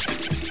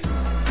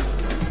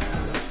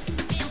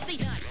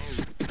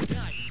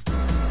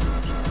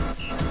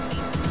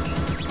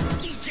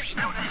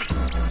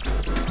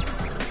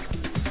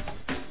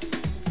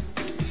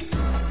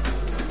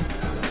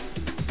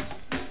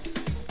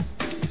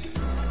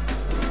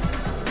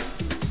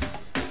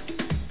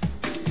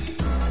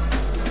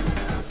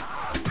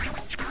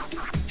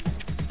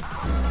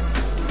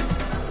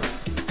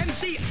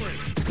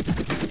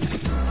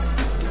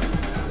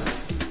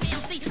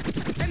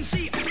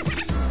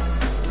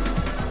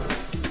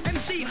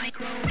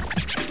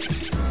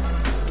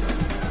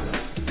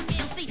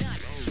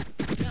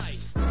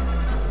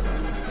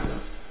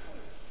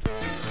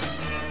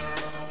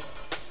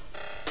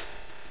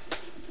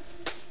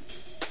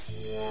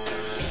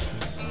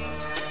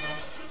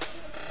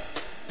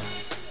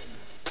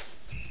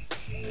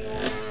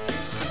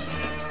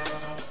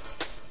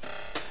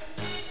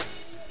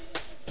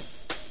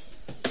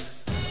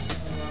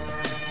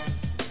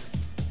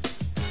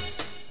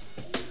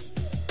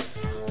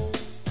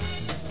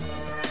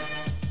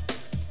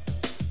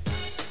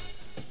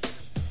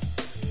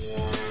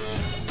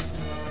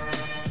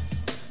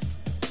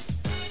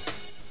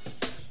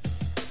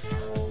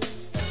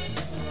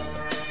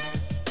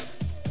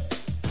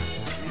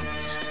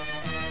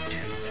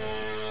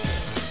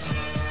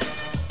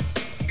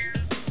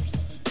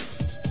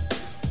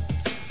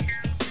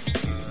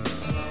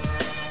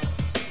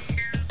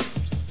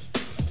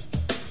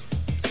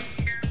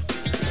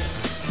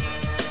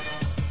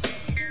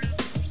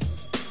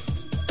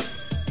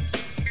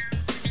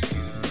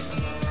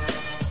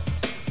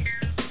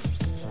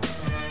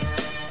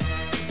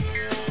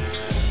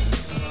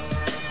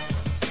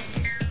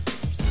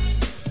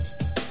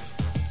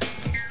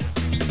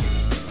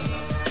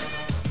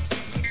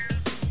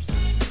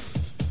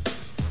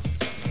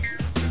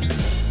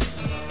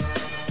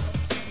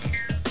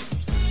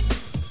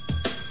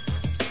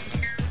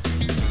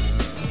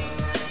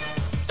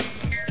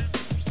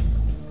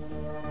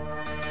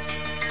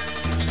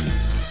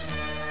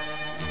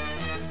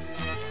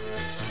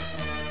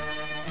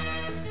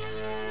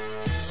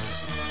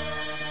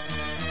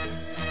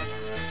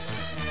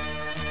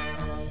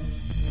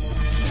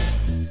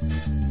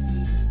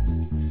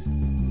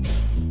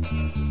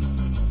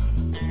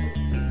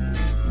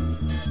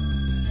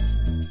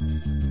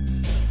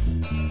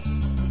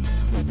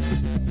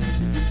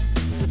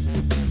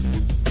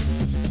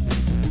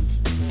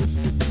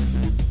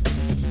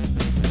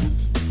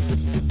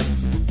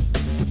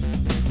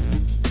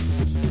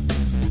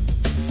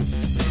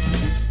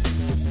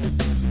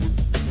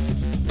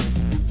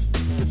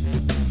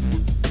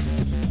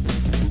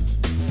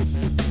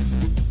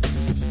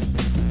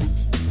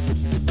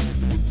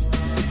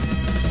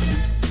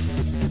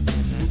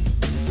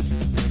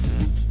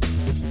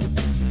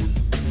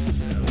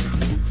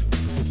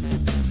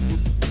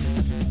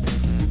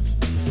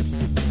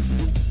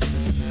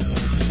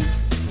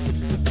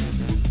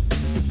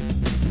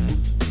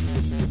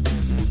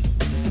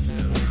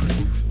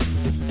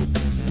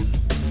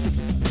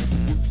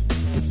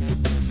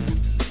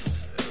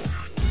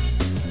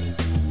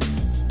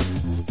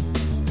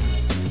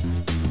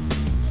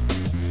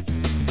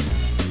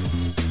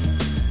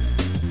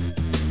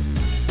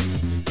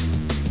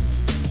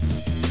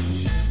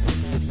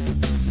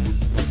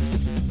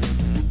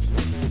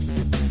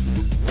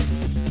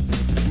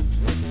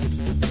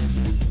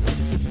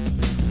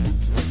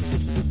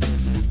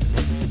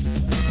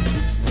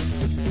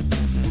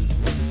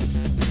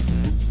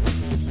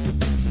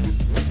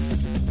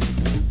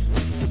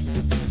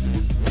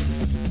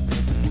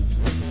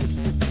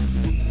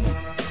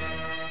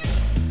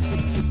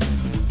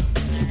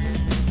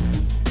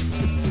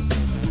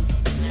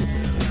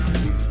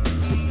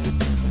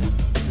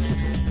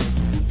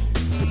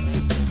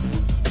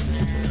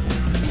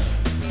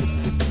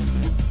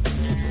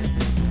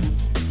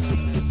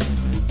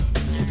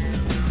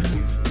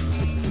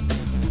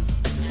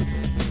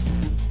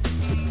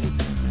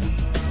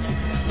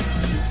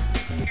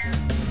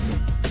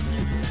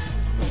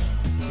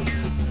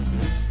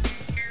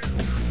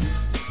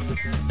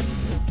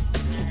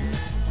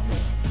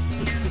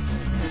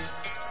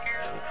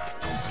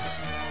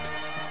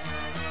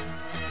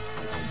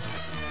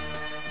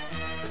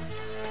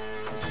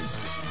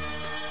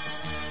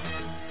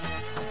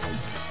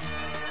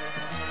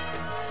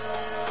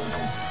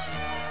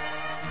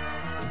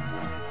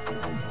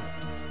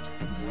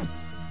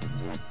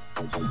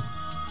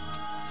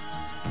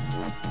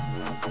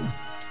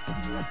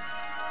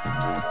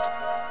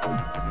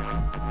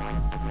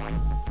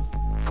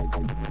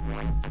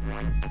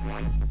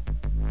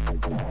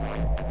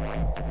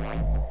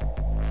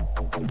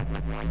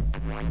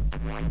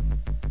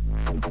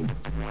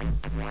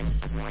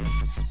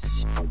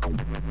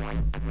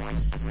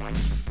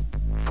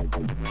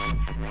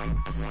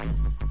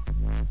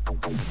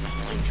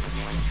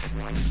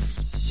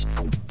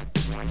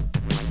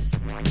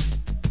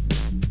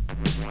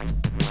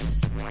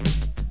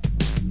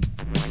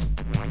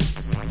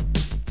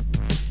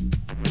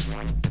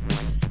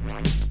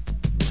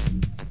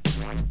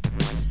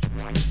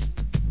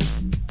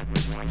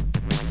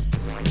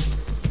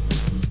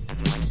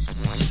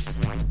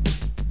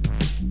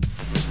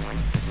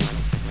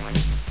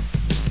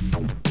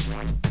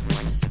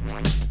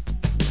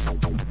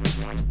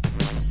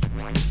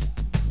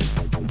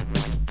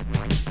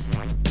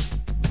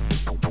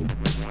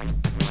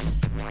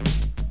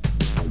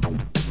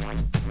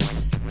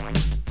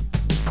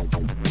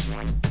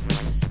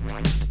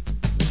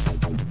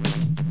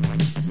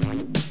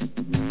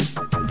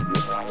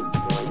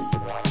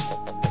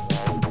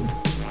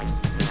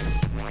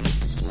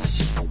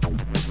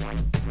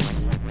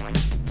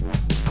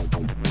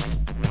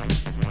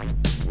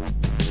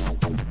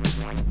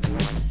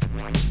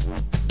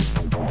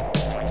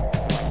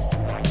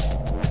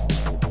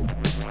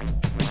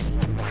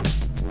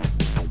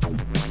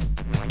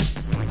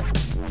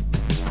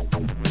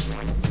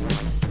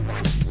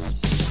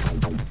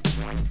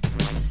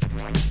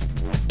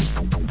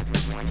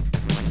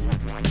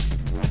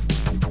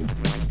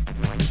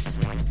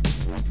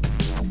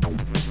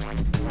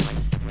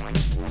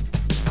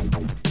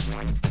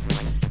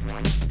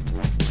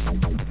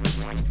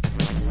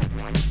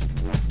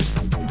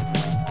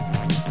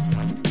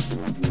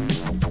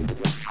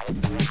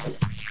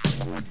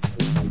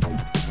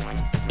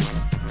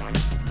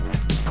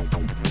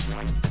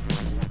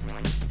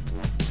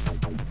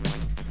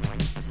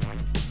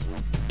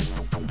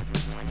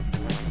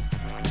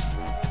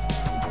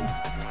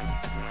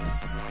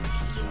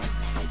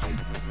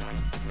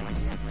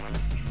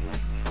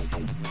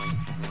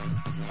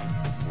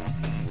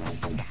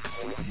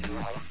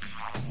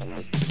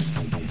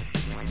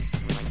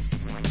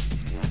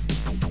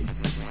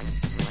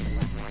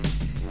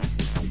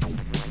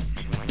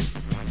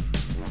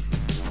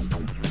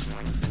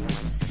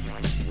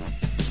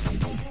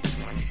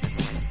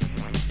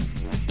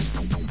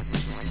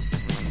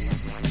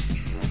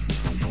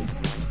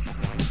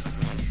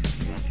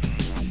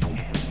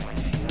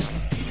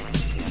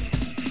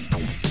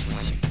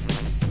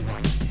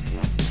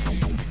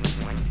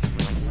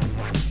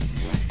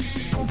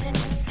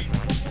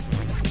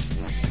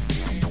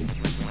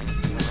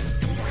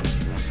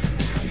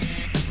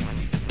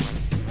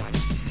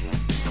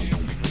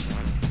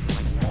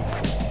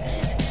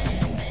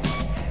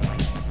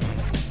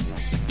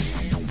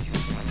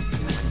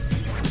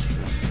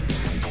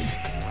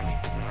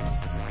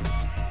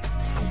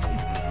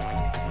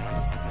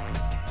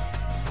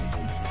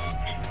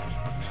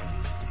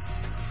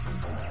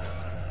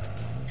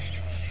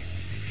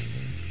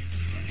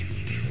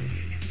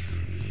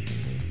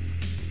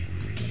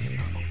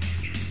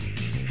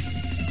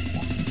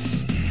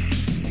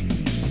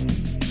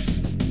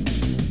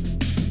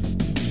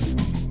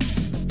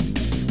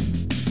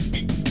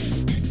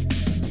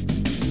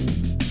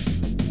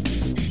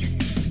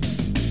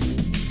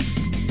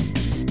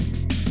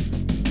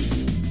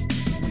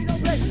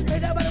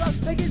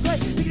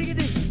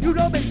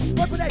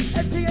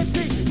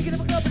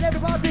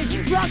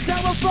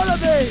 Follow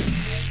me!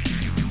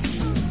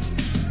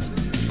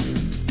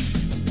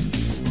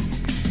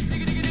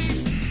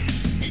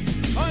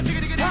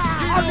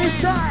 On this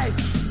side!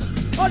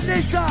 On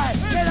this side!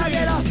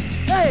 Get up!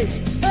 Hey!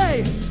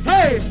 Hey!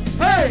 Hey!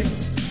 Hey!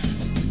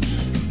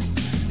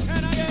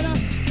 Can I get up?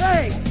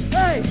 Hey!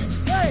 Hey!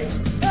 Hey!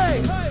 Hey!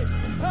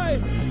 Hey!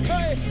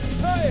 Hey!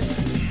 Hey!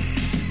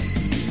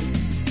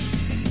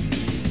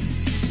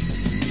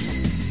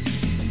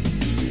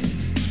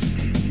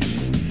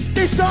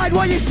 This side,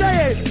 what you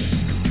saying?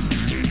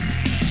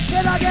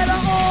 Can I get a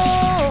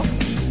oh?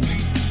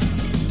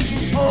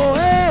 Oh,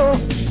 hey, oh.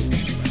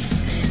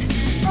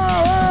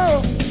 Oh,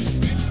 oh.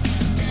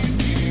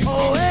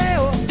 Oh, hey,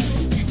 oh.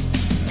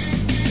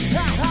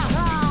 Ha, ha,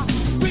 ha.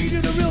 Bring you to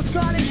the real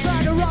side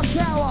inside the rock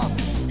tower.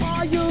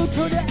 Are you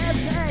to the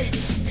S-A?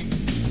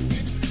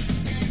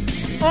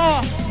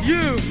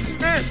 R-U-S-A.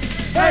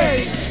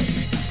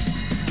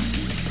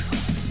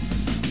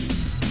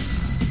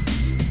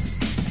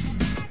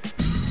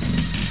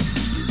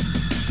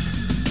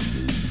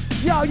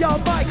 Yo,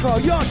 Michael,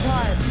 your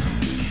time.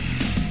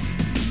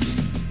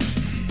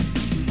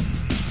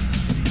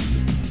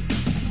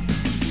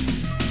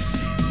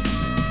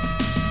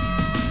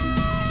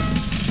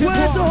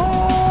 Where's the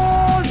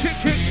horn?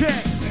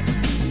 Check.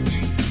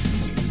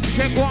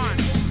 Check one.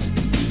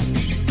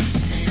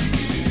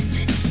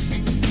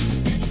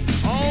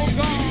 Oh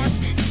God.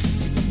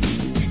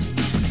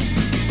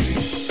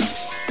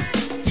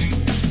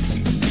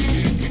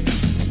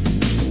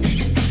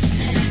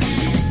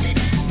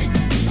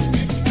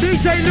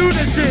 DJ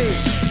Lunacy.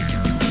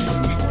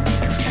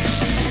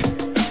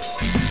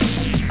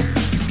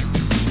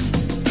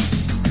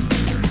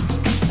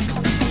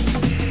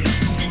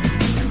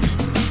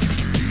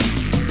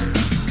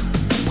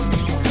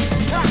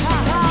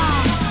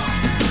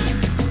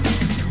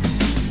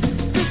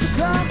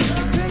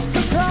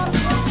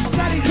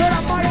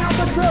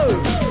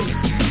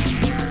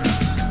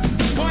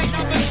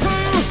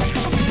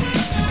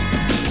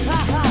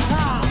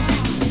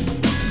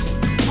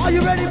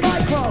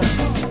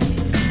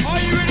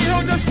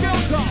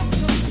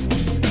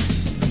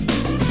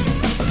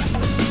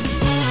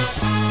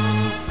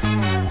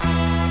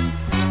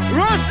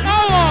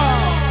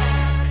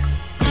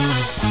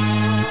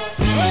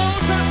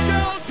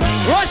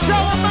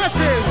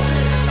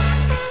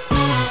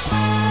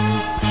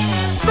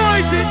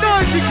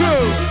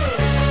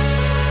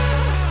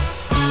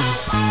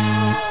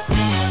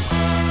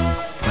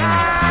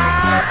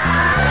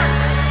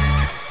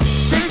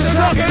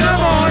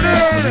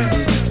 morning.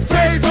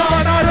 Take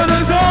on out of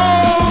the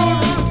zone.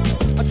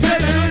 I'm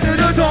getting into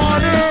the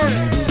dawning.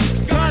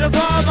 Gotta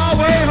find my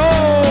way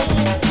home.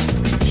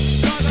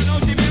 Cause I know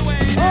she been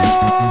waiting.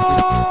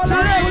 Oh,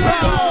 let's go.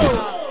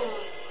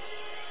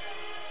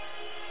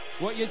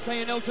 What you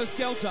saying, Helter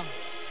Skelter?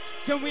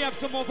 Can we have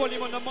some more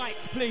volume on the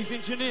mics, please,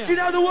 engineer? Do you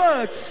know the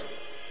words?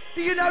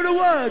 Do you know the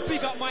words?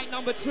 Big up mic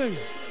number 2.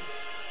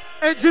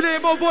 Engineer,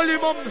 more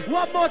volume on.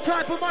 One more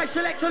time for my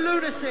selector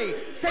Lunacy.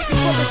 Take it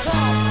from the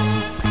top.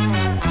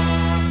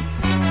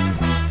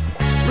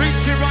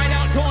 Reaching right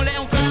out to all the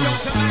Helter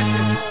Skelter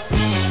masses.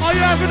 Are you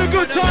having a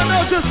good time,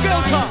 Helter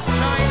Skelter?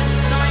 9.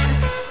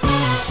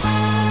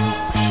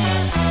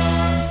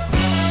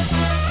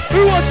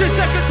 Who wants this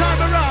second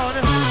time around?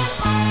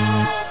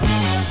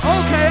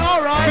 Okay,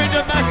 alright. Spin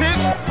the massive.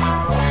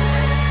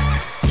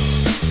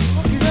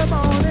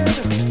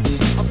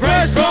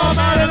 Fresh from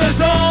out of the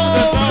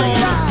zone.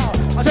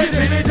 I'm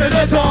taking into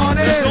the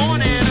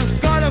dawning.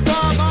 Gotta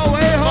find my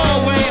way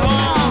home.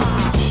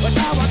 But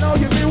now I know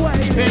you've been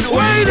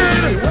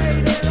waiting.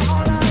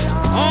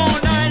 All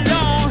night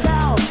long.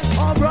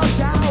 On rush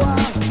hour.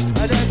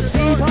 And then the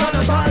sheep on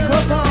the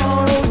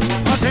microphone.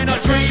 I say I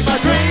dream.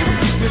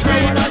 You know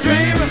what I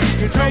dream.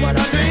 You know what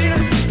I mean.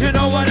 You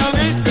know what I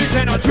mean. You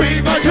say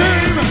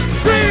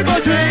I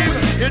dream.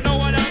 You know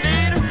what I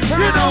mean.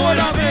 You know what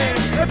I mean.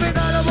 Every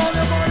night I'm on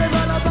the morning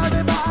when I'm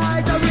running my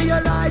eyes, I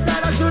realize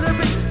that I shouldn't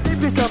be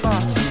sleeping so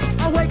much.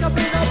 I wake up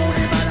in the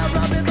morning when I'm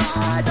rubbing my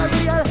eyes, I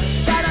realize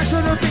that I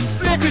shouldn't be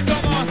sleeping so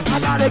much. I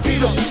gotta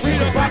get up,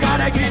 I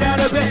gotta get out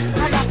of bed.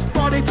 I got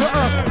money to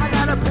earn, I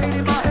got a pain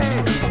in my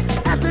head.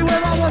 Ask me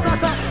where I was, I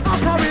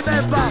can't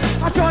remember.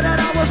 I thought that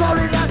I was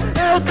only that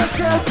Helter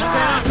Skelter.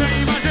 I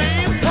dream.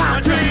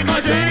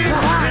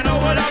 You know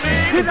what I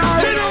mean. You know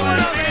what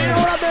I mean. You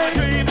know what I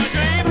mean.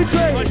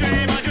 I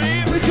dream.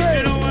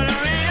 You know what I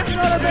mean. You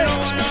know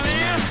what I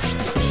mean.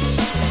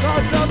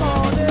 Start the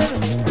morning.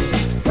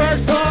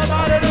 First time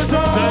out of the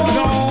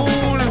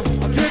zone.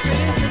 I'm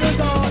tripping into the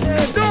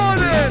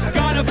dawning.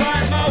 Gotta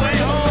find my way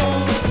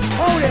home.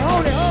 Hold it.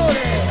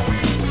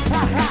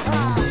 Ha ha ha.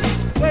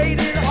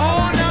 Waiting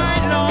All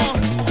night long.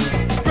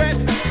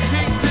 Breath,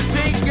 drinks, a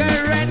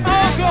cigarette,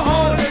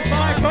 alcohol is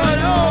my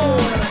cologne.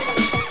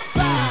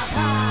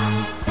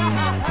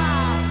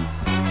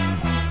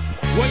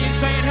 What you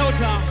saying,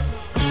 Hilltop?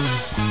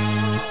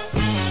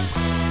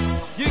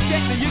 You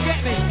get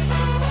me.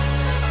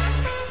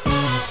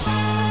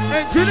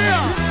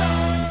 Engineer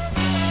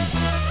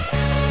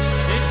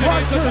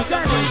to the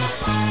mic.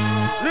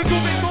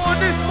 Little bit more on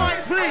this mic,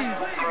 please.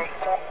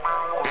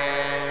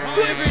 So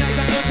every night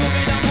I go to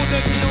bed, I put the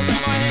pillow to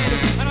my head,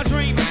 and I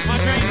dream.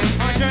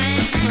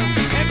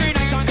 Every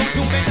night I go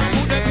to bed, I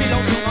put the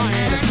pillow to my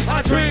head.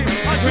 I dream.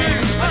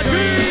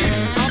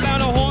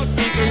 About a horse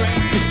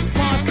race,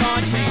 fast car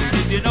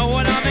chases. You know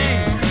what I mean.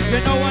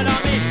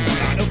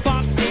 About the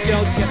foxy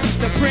girls,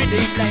 the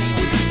pretty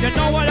ladies. You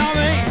know what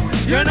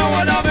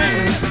I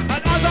mean.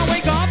 And as I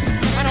wake up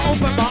and I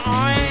open my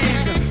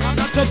eyes, I'm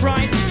not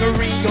surprised to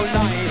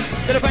realize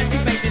that the fancy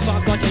faces,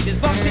 fast car chases,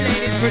 foxy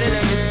ladies, pretty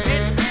ladies.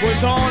 It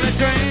was all a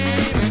dream.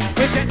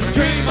 It's a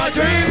dream.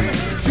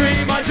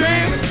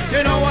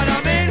 You know what I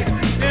mean.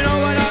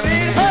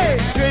 Hey,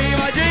 dream.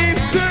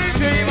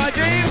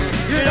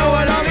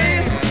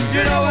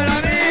 You know what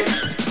I mean.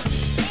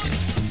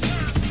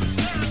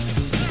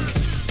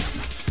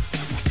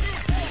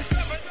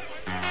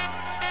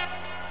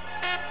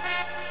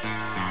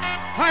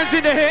 Hands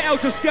in the air,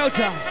 Helter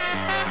Skelter.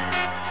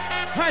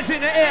 Hands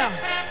in the air.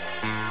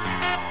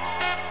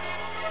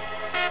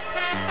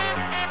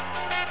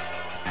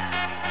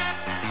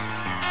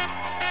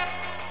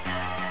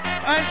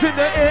 Hands in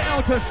the air,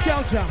 Helter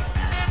Skelter.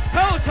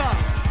 Helter.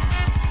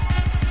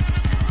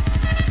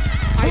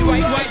 I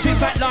write in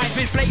fat lines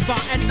with flavor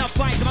and enough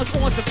bites. The most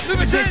awesome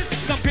lyricists.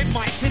 Some grip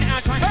mics in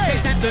our time. Case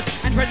standards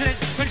and presidents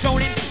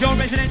controlling your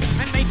residence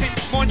and making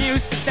more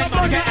news than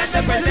Monica and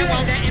the president.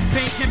 While they're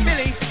impeaching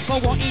Billy for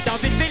what he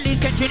does in Billy's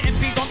catching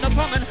MPs on the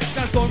common.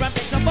 Gonna score and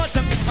fix the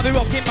bottom. I'll be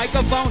rocking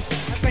microphones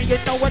and paying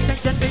no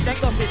attention to their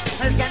gossip.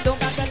 And scandal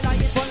back and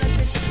lying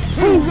politics.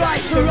 Who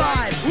writes a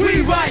rhyme?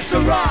 We write a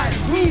rhyme.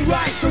 Who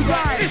writes a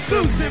rhyme?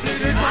 Exclusively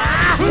this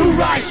Who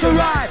writes a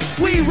rhyme?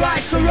 We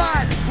write a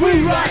rhyme.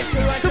 We write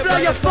to blow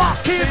your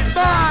fucking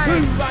mind. Who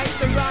writes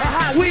the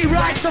rhyme? We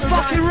write the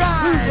fucking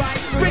rhyme.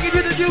 Bringing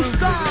you the new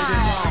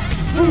style.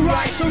 Who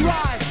writes a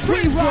rhyme?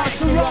 We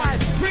write a rhyme.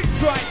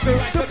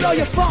 To blow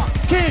your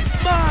fucking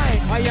mind.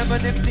 I am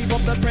an MC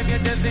from the Premier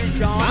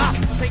Division.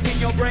 Taking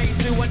your brain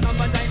to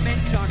another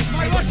dimension.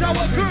 My rush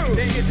hour crew.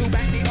 They're here to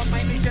back me on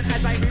my mission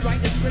as I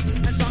rewrite the script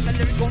and start a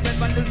lyrical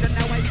revolution.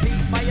 Now I speak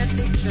my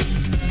addiction.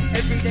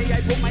 Every day I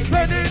put my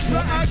pen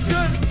into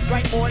action.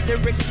 Write more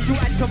lyrics to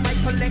add to my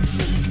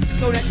collection,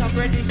 so that I'm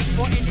ready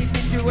for any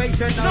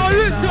situation. Now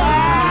listen.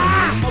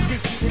 Of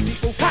these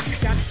people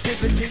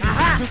captivity.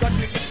 You got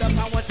me with the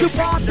power To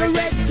part the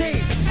Red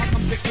Sea. I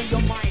come to clear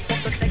your mind from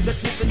the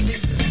negativity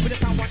with the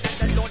power that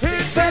the Lord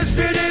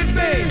Invested in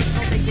me.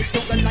 Now take it to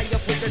the liar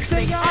with the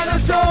Sing sting on a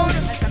stone.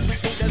 and come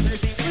to the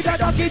living With a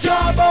donkey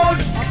jawbone.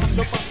 I come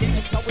to fucking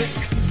with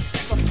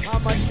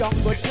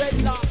jungle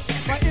dreadlock.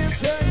 My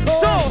intern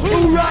called. So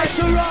who writes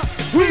a rock?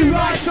 Who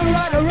writes a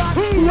right a rock?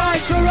 Who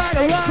writes a right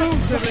a rock?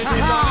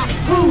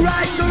 Who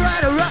writes a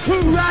right a rock? Who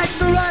writes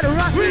a right a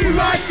rock? Who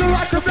writes a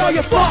rock to blow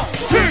your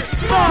fucking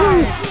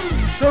mind?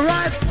 The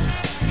right.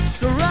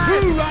 The right. Who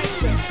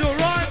writes it? The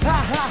right. Ha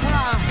ha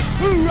ha.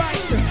 Who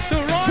writes it? The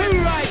right. Who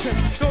writes it?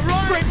 The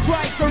right. Prince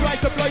writes the right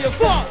to blow your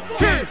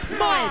fucking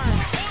mind.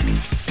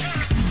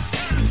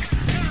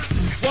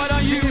 What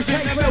are you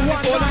using the battle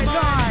for the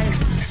mind?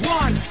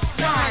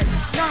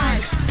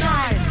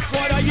 1999.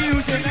 What are you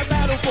using the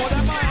battle for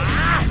the mind?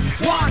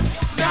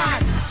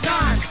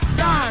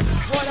 1999.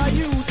 What are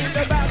you using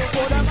the battle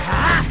for the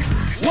mind?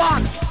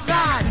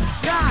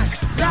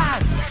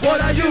 1999.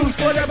 What I use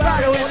for the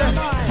battle in the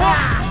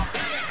mind?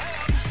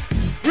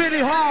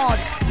 Really hard.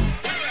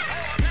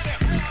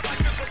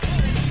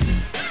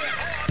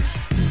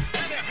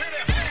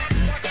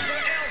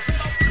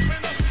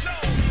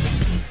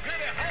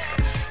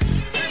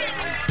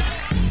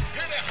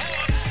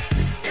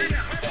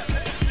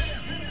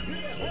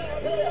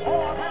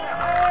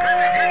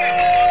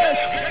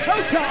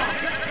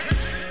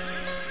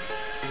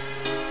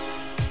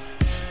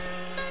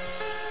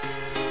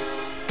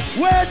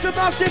 Where's the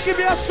master? Give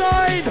me a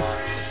sign.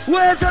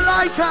 Where's the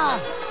lighter?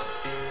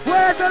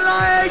 Where's the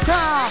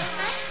lighter?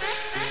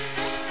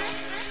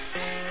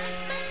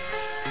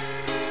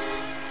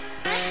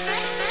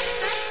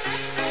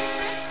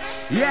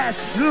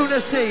 Yes,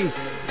 lunacy.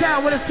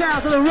 Down with the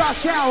sound of the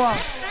rush hour.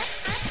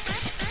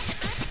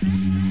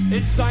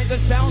 Inside the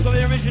sounds of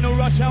the original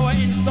Rush Hour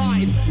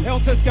inside.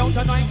 Helter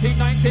Skelter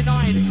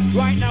 1999.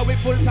 Right now with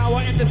full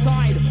power in the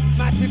side.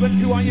 Massive and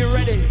Q, are you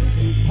ready?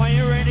 Are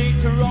you ready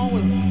to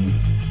roll?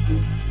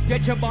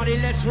 Get your body,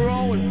 let's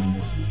roll.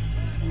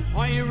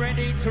 Are you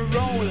ready to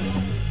roll?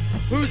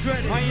 Who's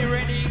ready? Are you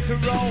ready to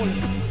roll?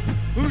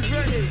 Who's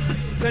ready?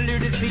 The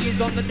lunacy is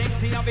on the next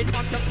thing of it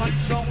under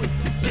control.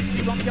 Let's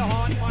see rock your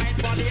heart,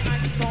 mind, body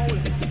and soul.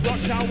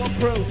 Rush Hour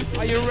crew,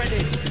 are you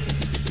ready?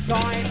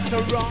 Time to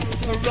roll,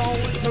 to roll,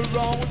 to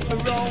roll, to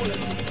roll.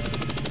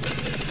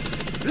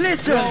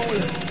 Listen.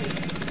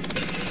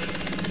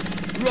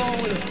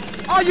 Roll.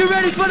 Are you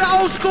ready for the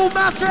old school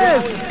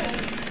massive?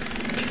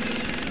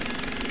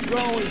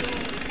 Roll.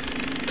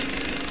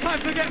 Time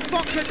to get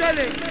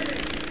funkadelic.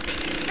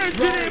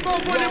 Engineer more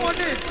volume on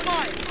this,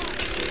 Mike.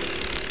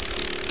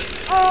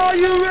 Are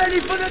you ready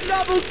for the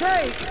double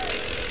take?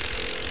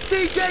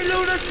 DJ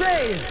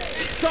Lunacy.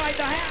 Inside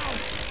the house.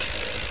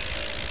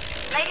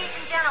 Ladies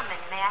and gentlemen,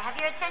 may I have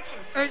your attention?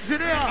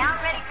 Engineer. Now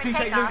ready for DJ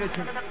takeoff,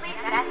 Lunacy. so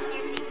please fasten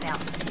your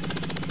seatbelt.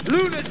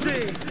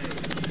 Lunacy.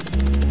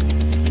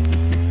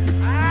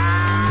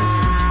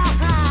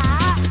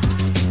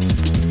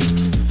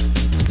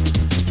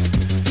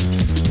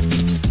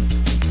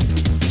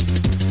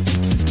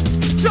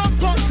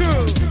 Jump on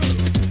through.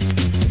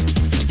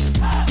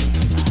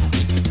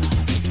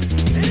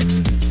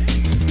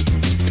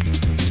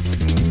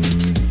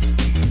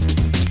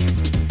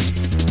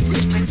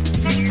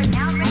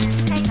 Now ready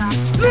for takeoff.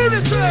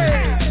 Lunacy.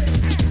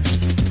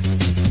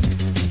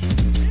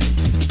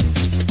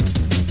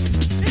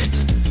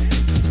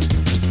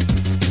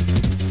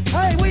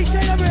 Hey, what you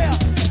saying over here?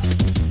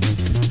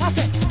 I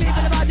said,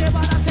 people about there,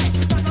 what I say.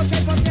 Got no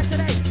change from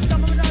yesterday.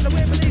 Some of them on the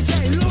way for DJ.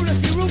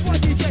 Lunacy, Root Boy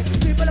DJ.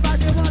 People about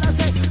there, what I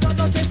say. Got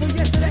no change from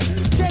yesterday.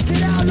 Check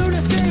it out,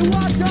 Lunacy.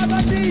 What's up,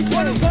 my DJ?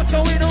 What is what's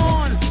going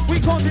on? We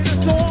causing a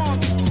storm.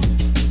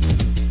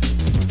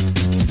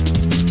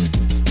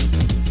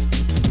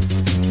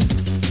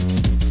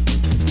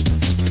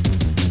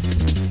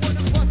 What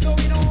is what's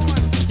going on?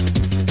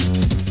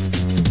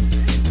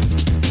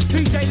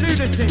 DJ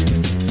Lunacy.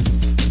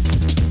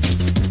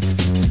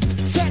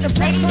 Check the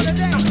place Ladies for the and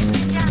day. gentlemen,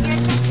 down your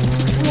attention.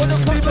 What is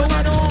what's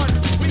going on?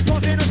 We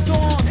causing a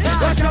storm.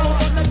 Rush Hour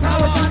on the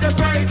power to the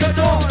break of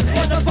dawn.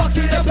 What the fuck's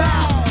it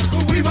about?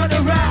 We run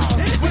around.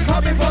 We're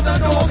coming from the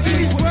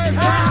northeast. Where's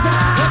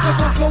that? What the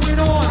fuck's going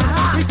on?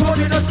 We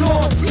causing a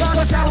storm.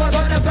 Rush Hour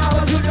on the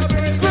power to the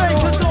break of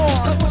dawn. What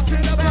the fuck's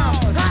it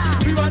about?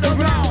 We run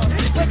around.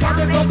 We're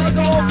coming from the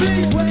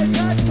northeast. Where's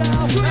that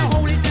now? Now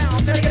hold it down.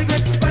 Then get a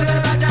grip. But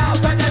about now.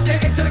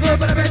 Fantastic. Into the group.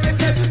 But I bet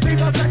it's it.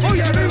 Oh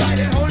yeah, we ride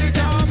it. Hold it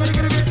down. But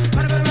get a grip.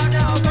 But about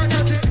now.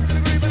 Fantastic.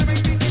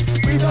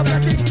 We got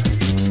that thing.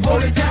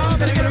 Hold it down.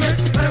 Then get a grip.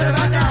 But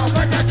about now.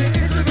 Fantastic.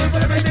 Into the group.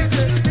 But I bet it's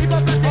it. We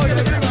got that. Oh yeah,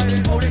 we ride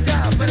it. Hold it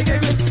down. But get a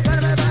grip. But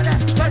about now.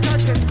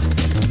 Fantastic.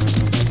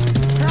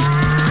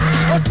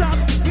 What's up?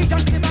 We come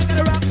to get back at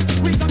the rock.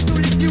 We come to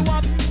lift you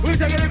up. We're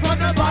taking it from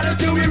the bottom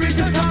till we reach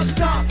the top.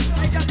 Stop.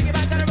 We come to get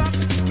back at the rock.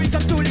 We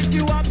come to lift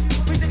you up.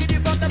 We're taking it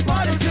from the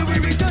bottom till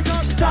we reach the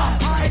top. Stop.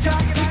 I come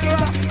to get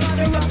back at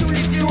the rock to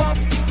lift you up.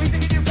 We're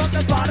taking it from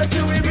the bottom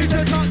till we reach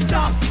the top.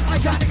 Stop.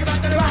 I come to get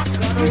back at the rock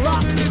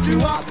to lift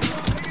you up.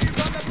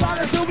 From the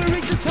bottom till we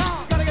reach the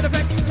top. Gotta get a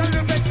fix. Gotta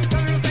get a fix.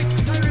 Gotta get a fix.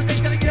 Gotta get a fix.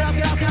 Gotta get up.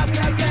 Get up. Get up.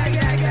 Get up.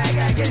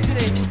 Get into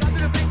this. Gotta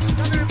get a fix.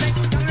 Gotta get a fix.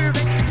 Gotta get a fix.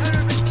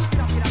 Gotta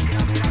get a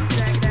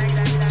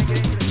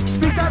fix.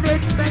 Beats are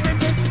rich, bang and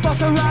kick,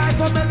 bust a ride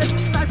from the lift,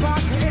 side park,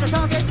 in a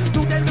target,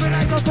 2 days when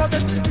I go for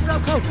this, it's no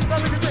cold, no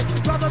in the drink,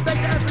 rubber bang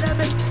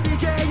epidemic,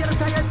 DJ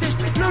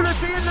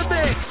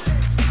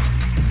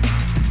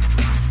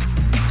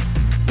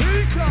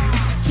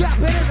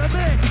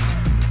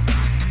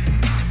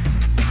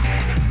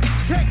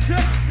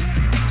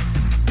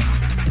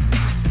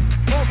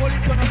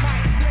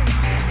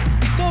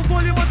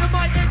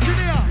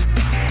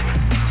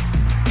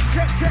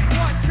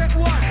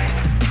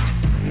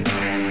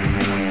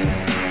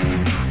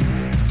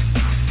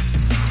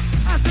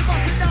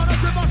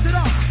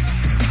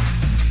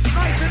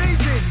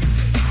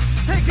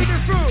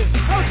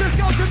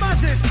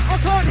massive. I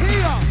can't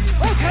hear.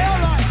 Okay,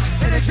 alright.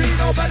 Energy,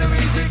 no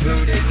batteries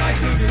included, like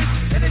this.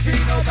 Energy,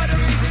 no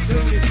batteries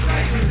included,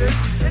 like this.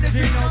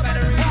 Energy, no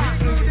batteries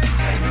included,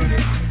 like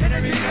this.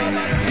 Energy, no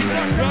batteries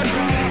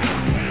included.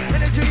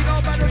 Energy, no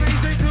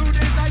batteries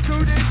included, like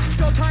this.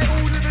 So tight,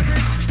 all in the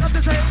thing. Not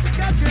to say,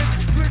 catch it.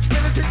 Switch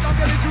militant, I'm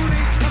getting too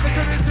late. I'm a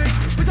terrific.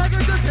 Which I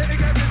can just hit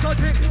again, it's not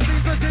it. Be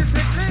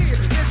statistically.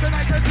 It's the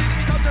night that TV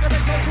comes to the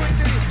make so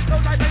quickly.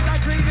 Don't like me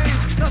like 3D.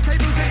 The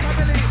tables in my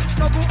belly.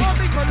 Double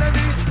army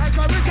colony. Like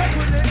my rich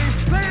tranquility.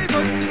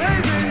 Flavor,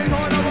 baby, it's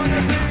all I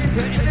wanna be.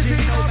 Energy,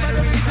 no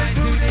batteries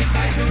included,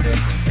 like this.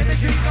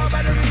 Energy, no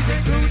batteries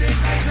included,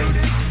 like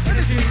this.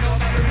 Energy, no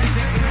batteries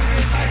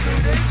included, like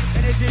this.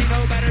 Energy, no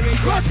batteries.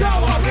 Watch out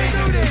what we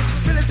do this.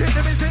 Militant,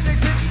 the missing,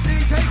 take it.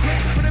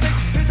 Put it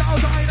in the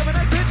outside of an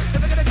exit.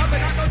 Never gonna come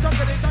back, no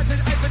jumping in. That's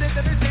it, I put it in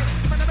the missing.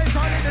 Man, I'm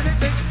inside in the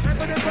missing. I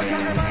put it for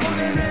kind of my own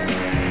living.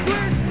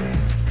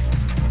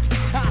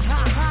 Ha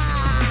ha ha.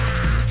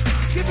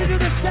 Give me to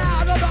the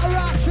sound of the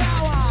rush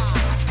hour.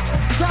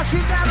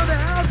 Touching down on the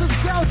Helter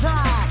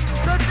Skelter.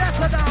 The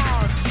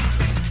decadance.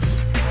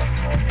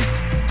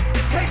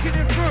 Taking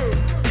it through.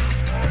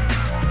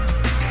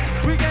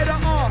 We get it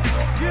on.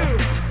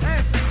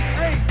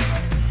 U.S.A.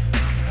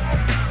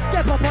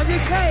 Step up on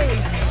your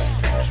case.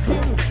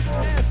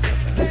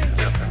 U.S.A.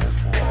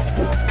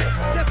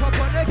 Step up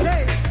on the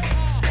case.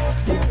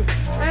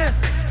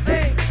 U.S.A.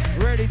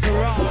 Ready to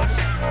rush.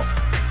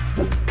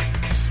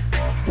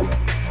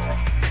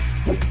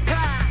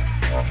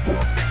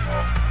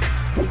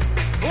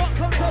 What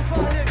comes up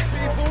on this,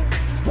 people?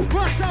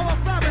 Rush our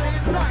family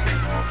inside.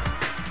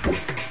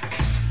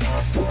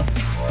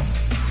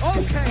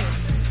 Okay.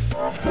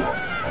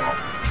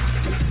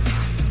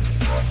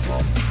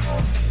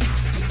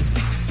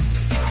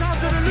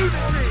 Sounds of the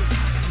lunacy.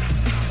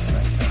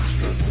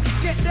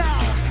 Get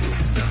down.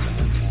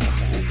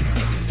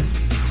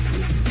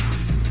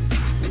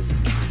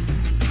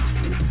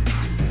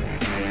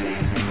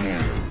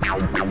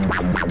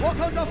 What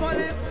comes up on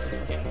it?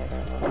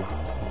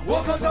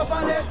 What comes up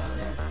our lips?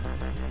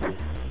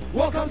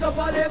 What comes up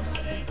our lips?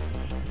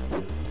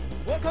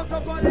 What comes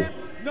up our lips?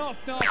 Nuff,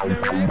 nuff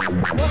lyrics.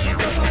 What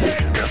comes up our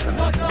lips?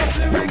 Nuff, nuff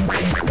lyrics.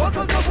 What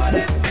comes up our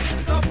lips?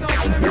 Nuff,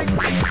 nuff lyrics.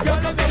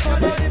 Y'all know the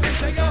body, we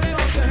say y'all in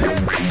off the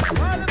head.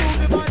 While the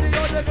movie body,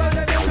 you're the girl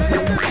that you're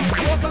paying.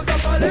 What comes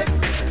up our lips?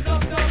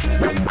 Nuff, nuff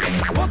lyrics.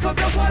 What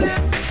comes up our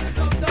lips?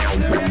 Nuff, nuff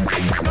lyrics.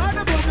 While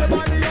the movie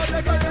body, you're the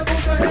girl that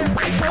move the head.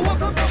 So what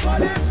comes up our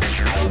lips?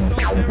 Nuff,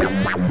 nuff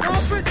lyrics.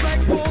 Nuff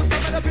respect for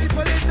some of the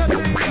people in the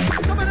scene.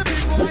 Some of the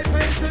people I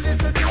pay to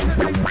listen to the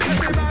things.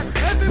 Every man,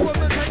 every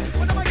woman says,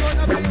 what am I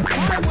gonna be?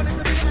 I want it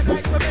to be my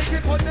life to make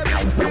it on the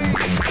big screen.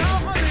 Now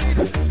I need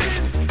this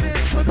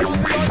to come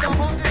beyond the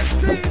hot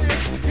MC.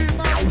 You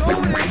must know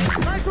this.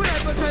 Like we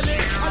ever tell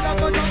it, I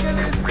love a jungle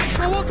is.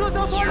 So what comes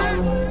up on it?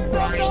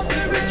 Stop, stop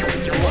lyrics.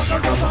 What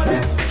comes up on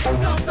it?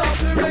 Stop, stop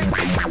lyrics.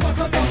 What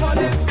comes up on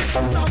it?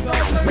 Stop,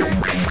 stop lyrics.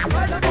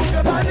 Gotta move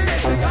your body,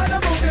 you gotta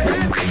move your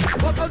hips.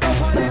 What comes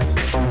up on it?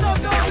 Stop,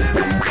 stop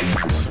lyrics.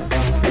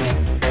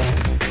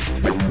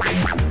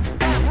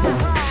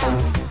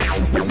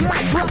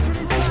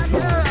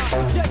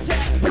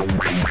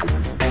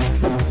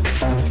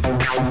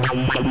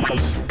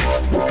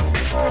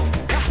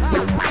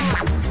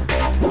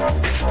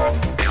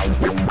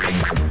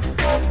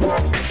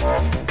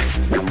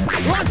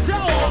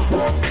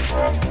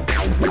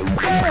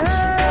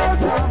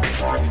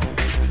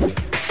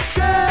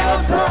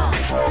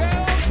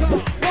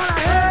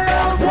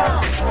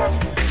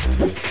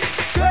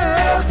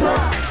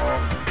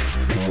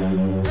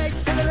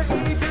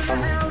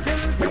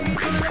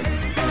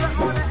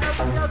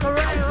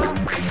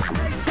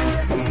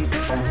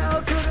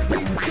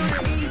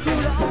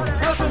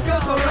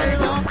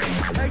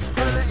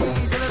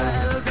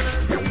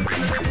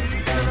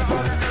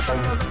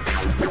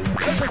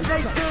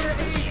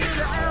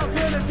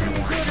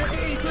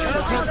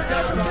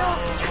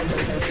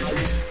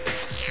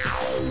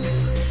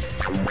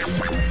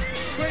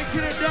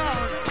 Breaking it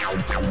down.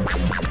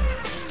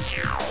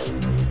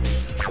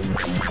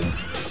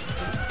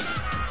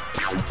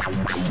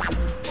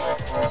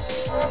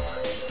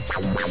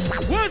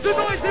 Where's the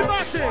noisy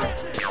massive?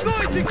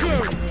 Noisy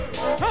crew.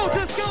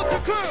 Helter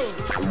Skelter crew.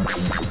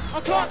 I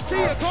can't see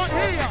you, can't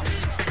hear you.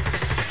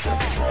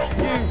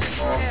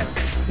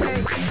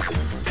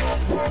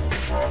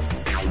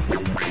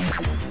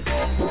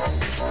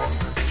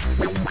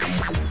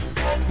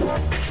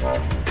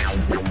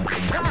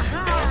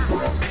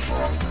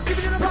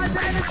 Giving it a buzz of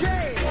energy.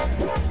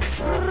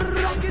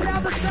 Rocking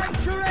down the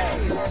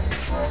sanctuary.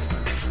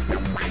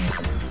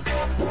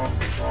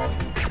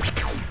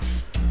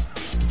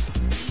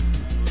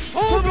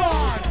 Hold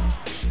on.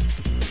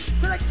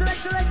 Select, select,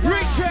 select.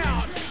 Reach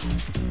out.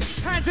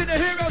 Hands in the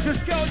heroes of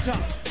Skelter.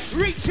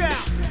 Reach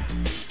out.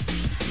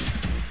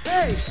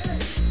 Hey.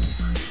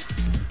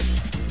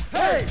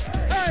 Hey.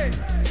 Hey.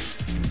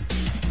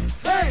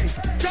 Hey.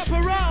 Jump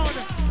around.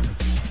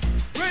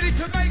 Ready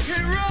to make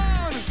it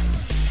run.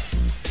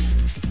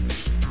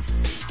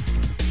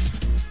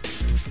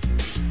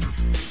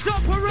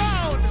 Jump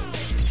around.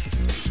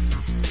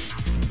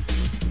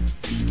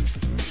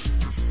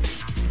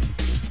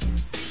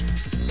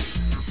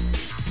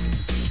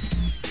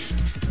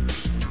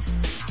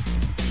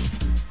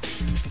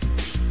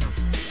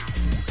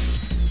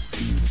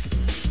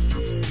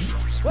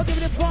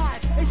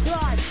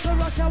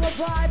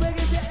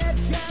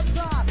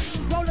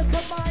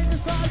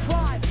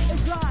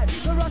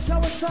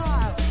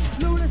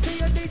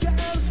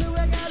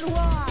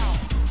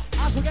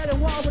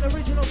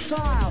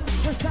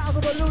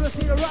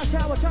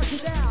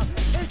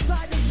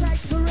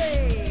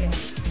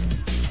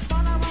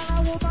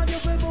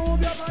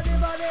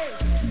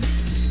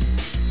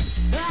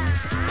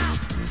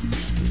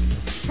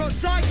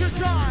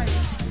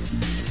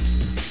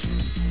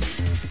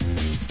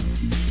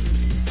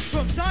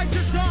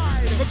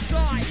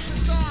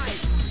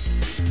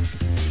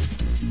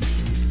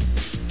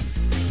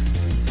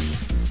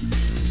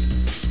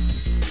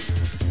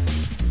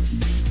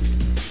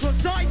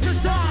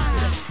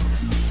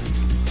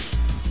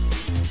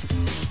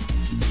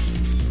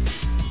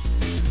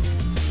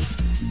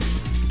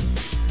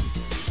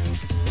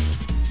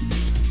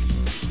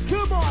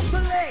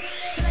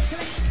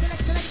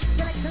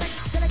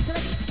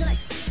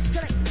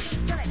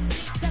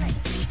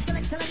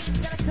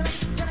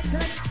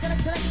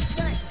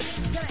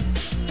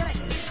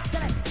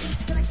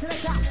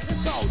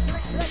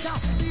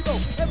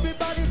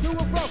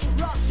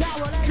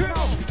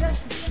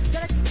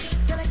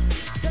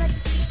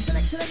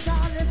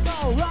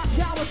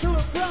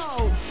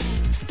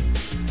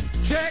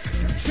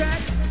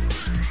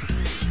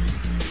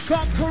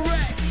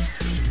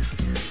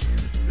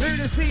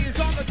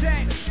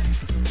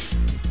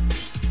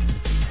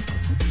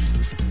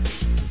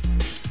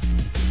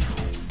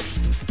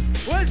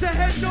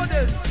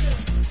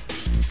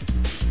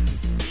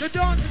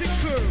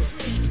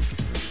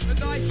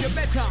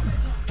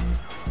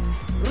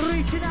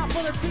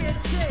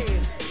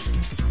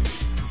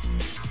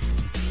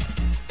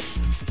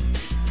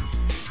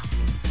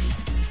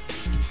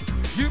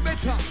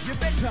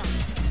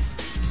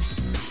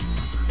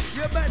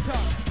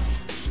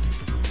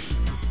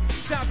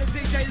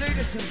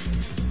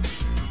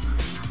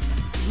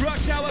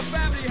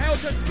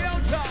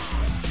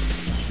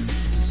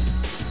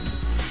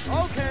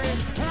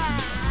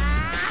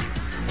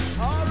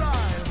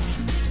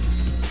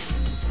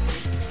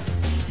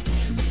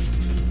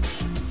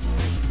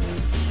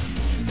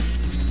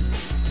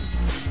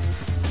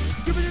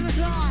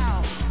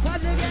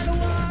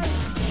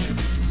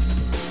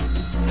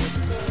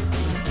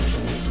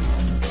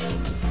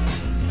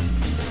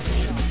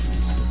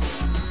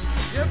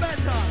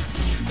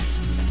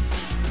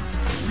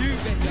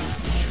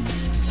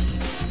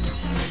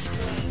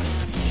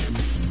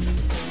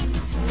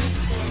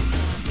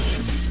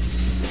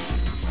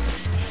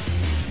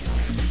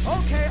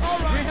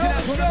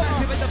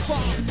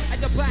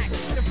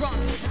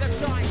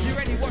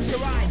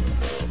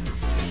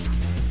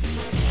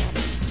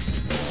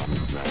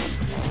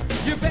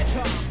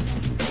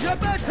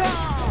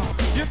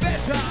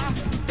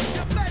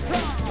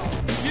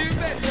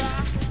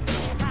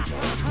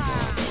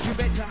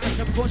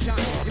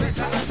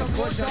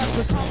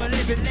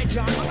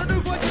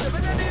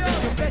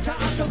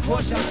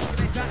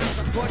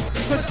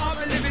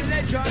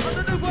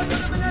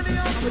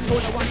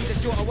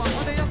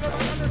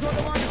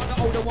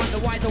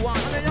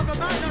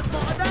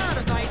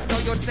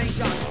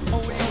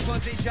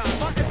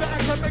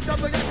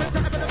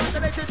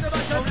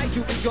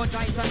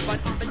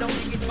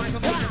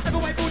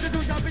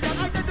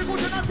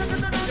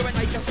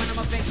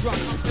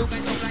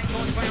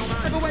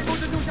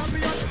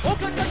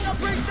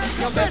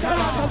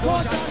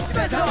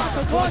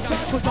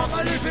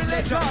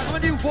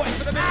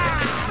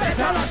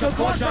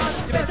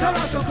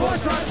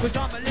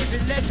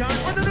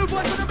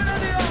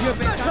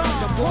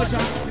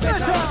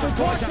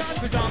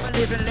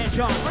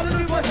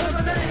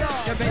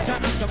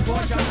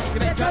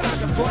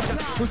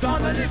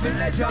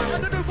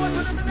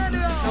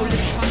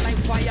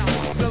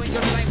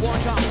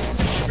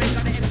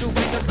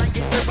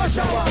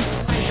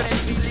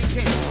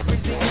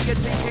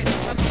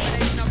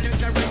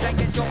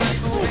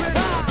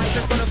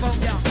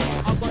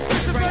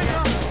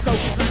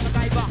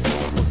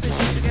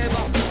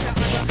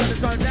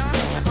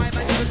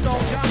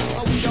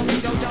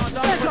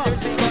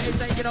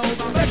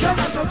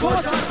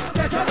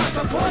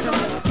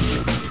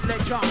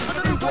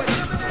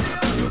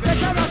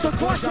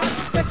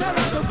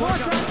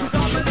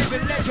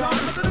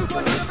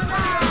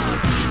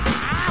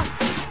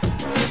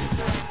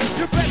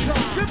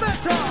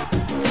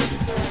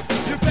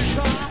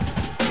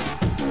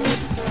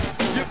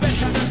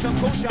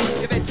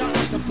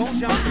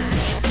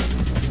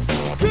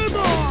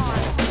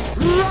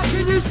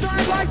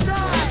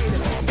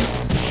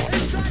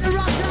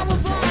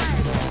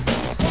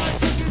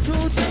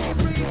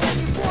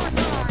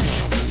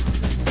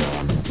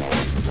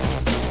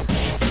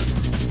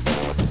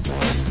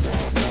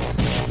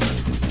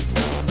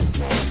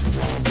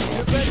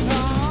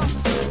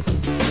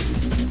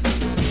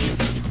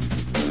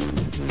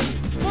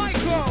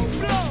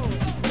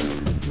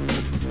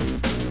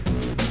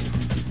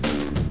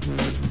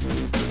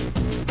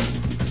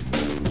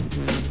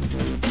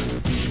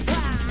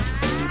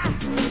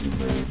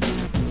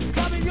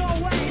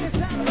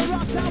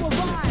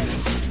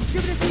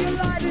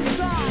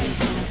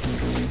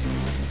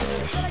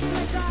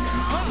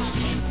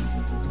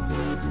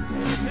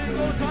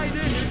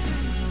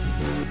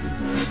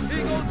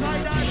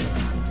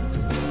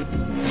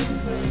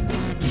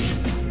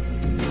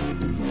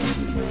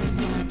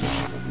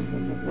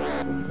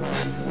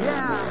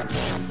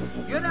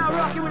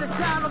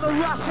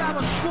 Rush Hour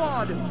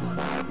Squad.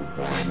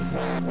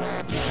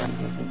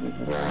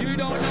 You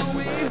don't know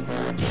me?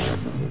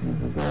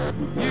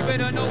 You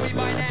better know me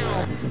by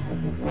now.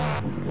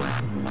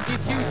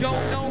 If you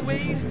don't know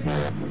me,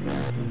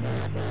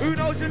 Who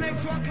knows the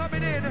next one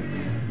coming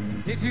in?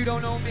 if you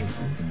don't know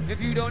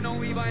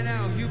me by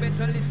now, you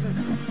better listen.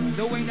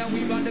 The way that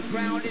we run the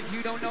crowd, if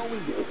you don't know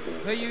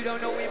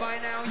me by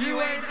now, you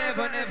ain't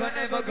never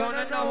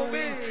gonna know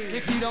me.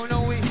 If you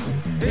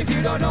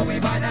don't know me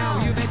by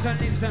now, you better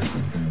listen.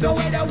 The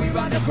way that we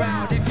run the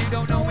crowd, if you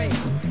don't know me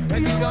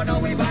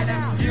by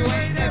now, you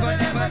ain't never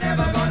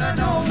gonna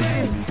know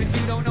me. If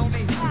you don't know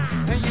me,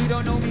 and you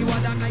don't know me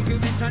what I'm like, you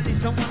better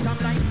listen what I'm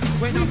like.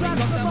 When I pick up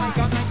the mic,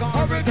 I'm like a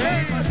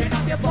hurricane, pushing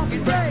up your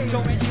fucking brain,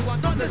 showing you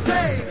I'm not the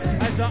same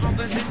as the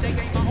others in the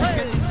game. I hope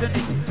you're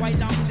listening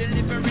while I'm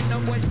delivering the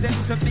words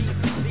steps to me,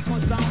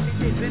 because I'll be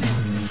listening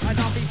and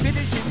I'll be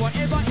finishing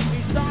whatever it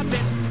be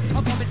starting.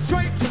 I'm coming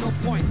straight to the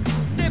point,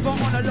 never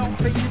on a long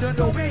thing. You don't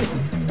know me,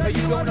 and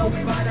you don't know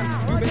me by now.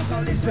 You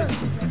better listen.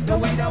 The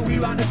way that we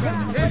run the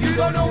crowd, if you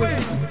don't know it,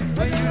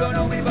 and you don't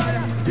know me by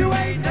now, you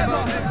ain't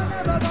never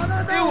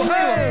gonna know me.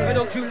 I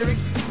don't do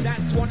lyrics,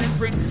 that's one and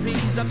bring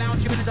seeds. The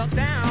mouth you better duck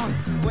down.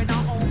 When I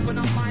open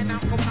up my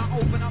mouth,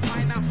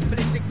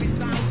 ballistic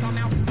missiles come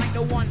out like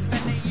the ones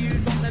that they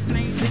use on the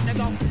planes in the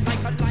Gulf,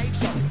 like a live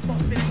shot,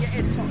 busting at your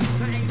head top,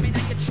 not aiming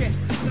at your chest.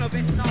 To the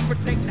best, I'll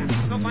protect that.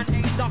 No man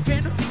ain't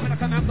ducking. When I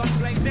come out, guns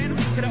blazing.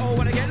 To the all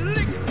wanna get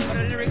licked. But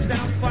the lyrics that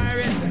I'm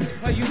firing.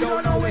 You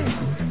don't know it.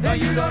 No,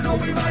 you don't know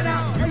me by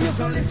now. You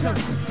so listen.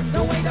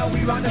 The way that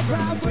we run the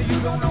crowd, but you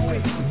don't know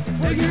it.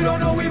 No, you don't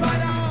know me by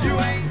now. You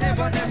ain't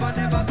never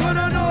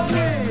gonna know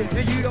me.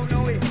 And you don't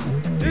know it.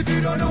 If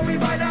you don't know me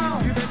by now,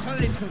 you better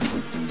listen.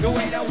 The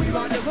way that we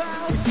run the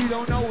crowd, if you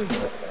don't know it,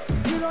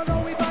 You don't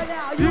know me by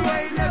now. you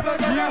ain't never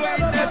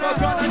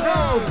gonna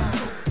know.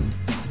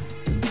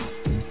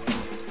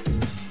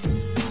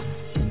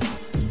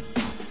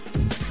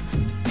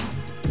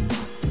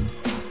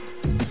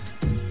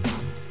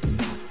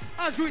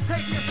 As we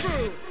take you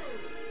through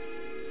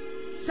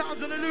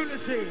Sounds of the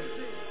Lunacy,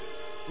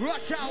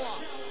 Rush Hour.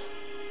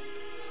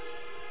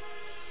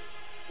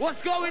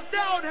 What's going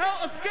down?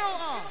 Helter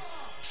Skelter.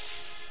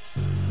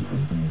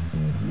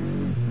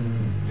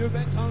 You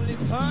better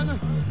listen.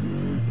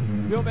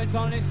 You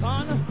better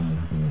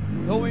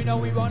listen. The way that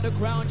we run the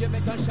ground, you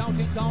better shout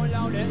it out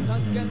loud. Helter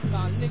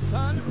Skelter,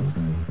 listen.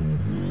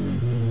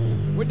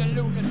 With the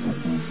lunacy.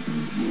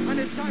 And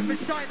it's time for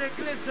Shine and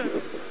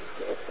Glisten.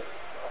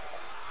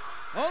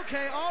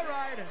 Okay, all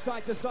right.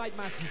 Side to side,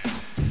 massive.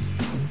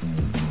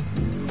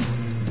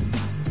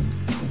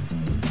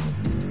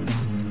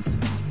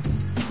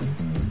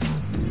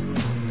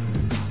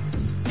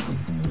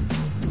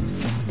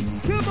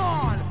 Come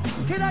on!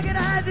 Can I get a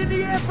hand in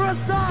the air for a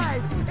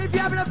side? If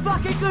you're having a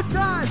fucking good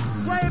time,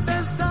 wave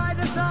them side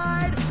to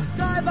side,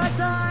 side by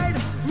side,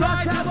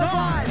 rush hour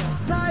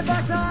vibe, side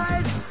by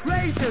side,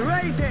 raise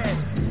it.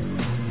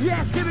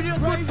 Yes, giving you a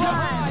good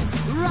vibe,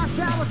 rush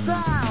hour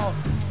style.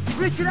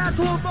 Reaching out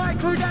to all my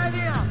crew down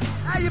here.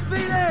 How you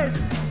feeling?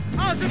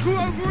 How's the crew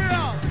over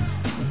here?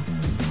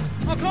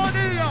 I can't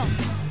hear you.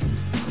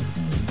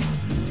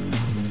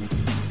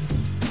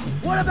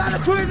 What about the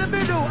crew in the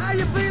middle? How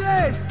you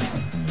feeling?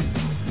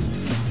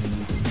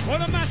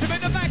 What a massive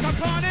in the back, I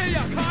can't hear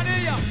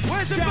you.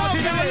 Where's the Shout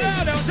it out brockie?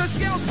 loud, Helter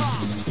Skelter.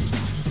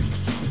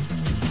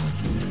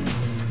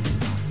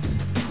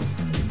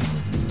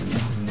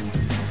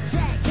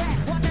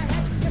 What the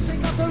heck? Just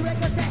bring up a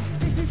record set.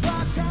 This is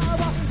Rush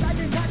Hour. Like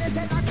this kind of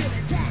set, I feel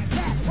it.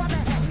 What the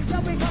heck?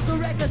 Just bring up a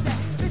record set.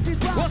 This is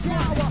Rush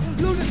Hour.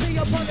 Lunacy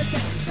upon the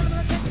set.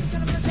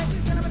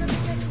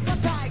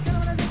 One time,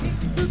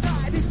 two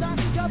times. This time,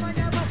 come on,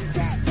 never.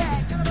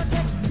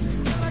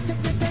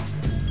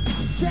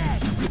 Check.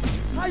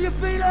 How you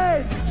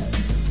feeling?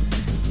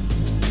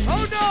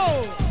 Oh no!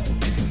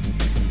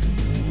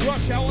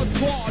 Rush Hour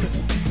Squad.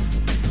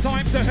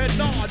 Time to head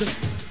nod.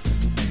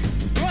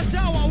 Rush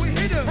Hour, we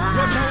hit him.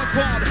 Rush Hour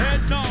Squad,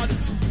 head nod.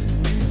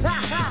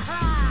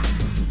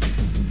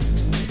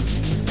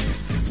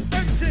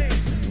 MC,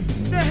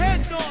 the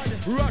head nod.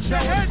 Rush The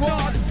Hour head Squad.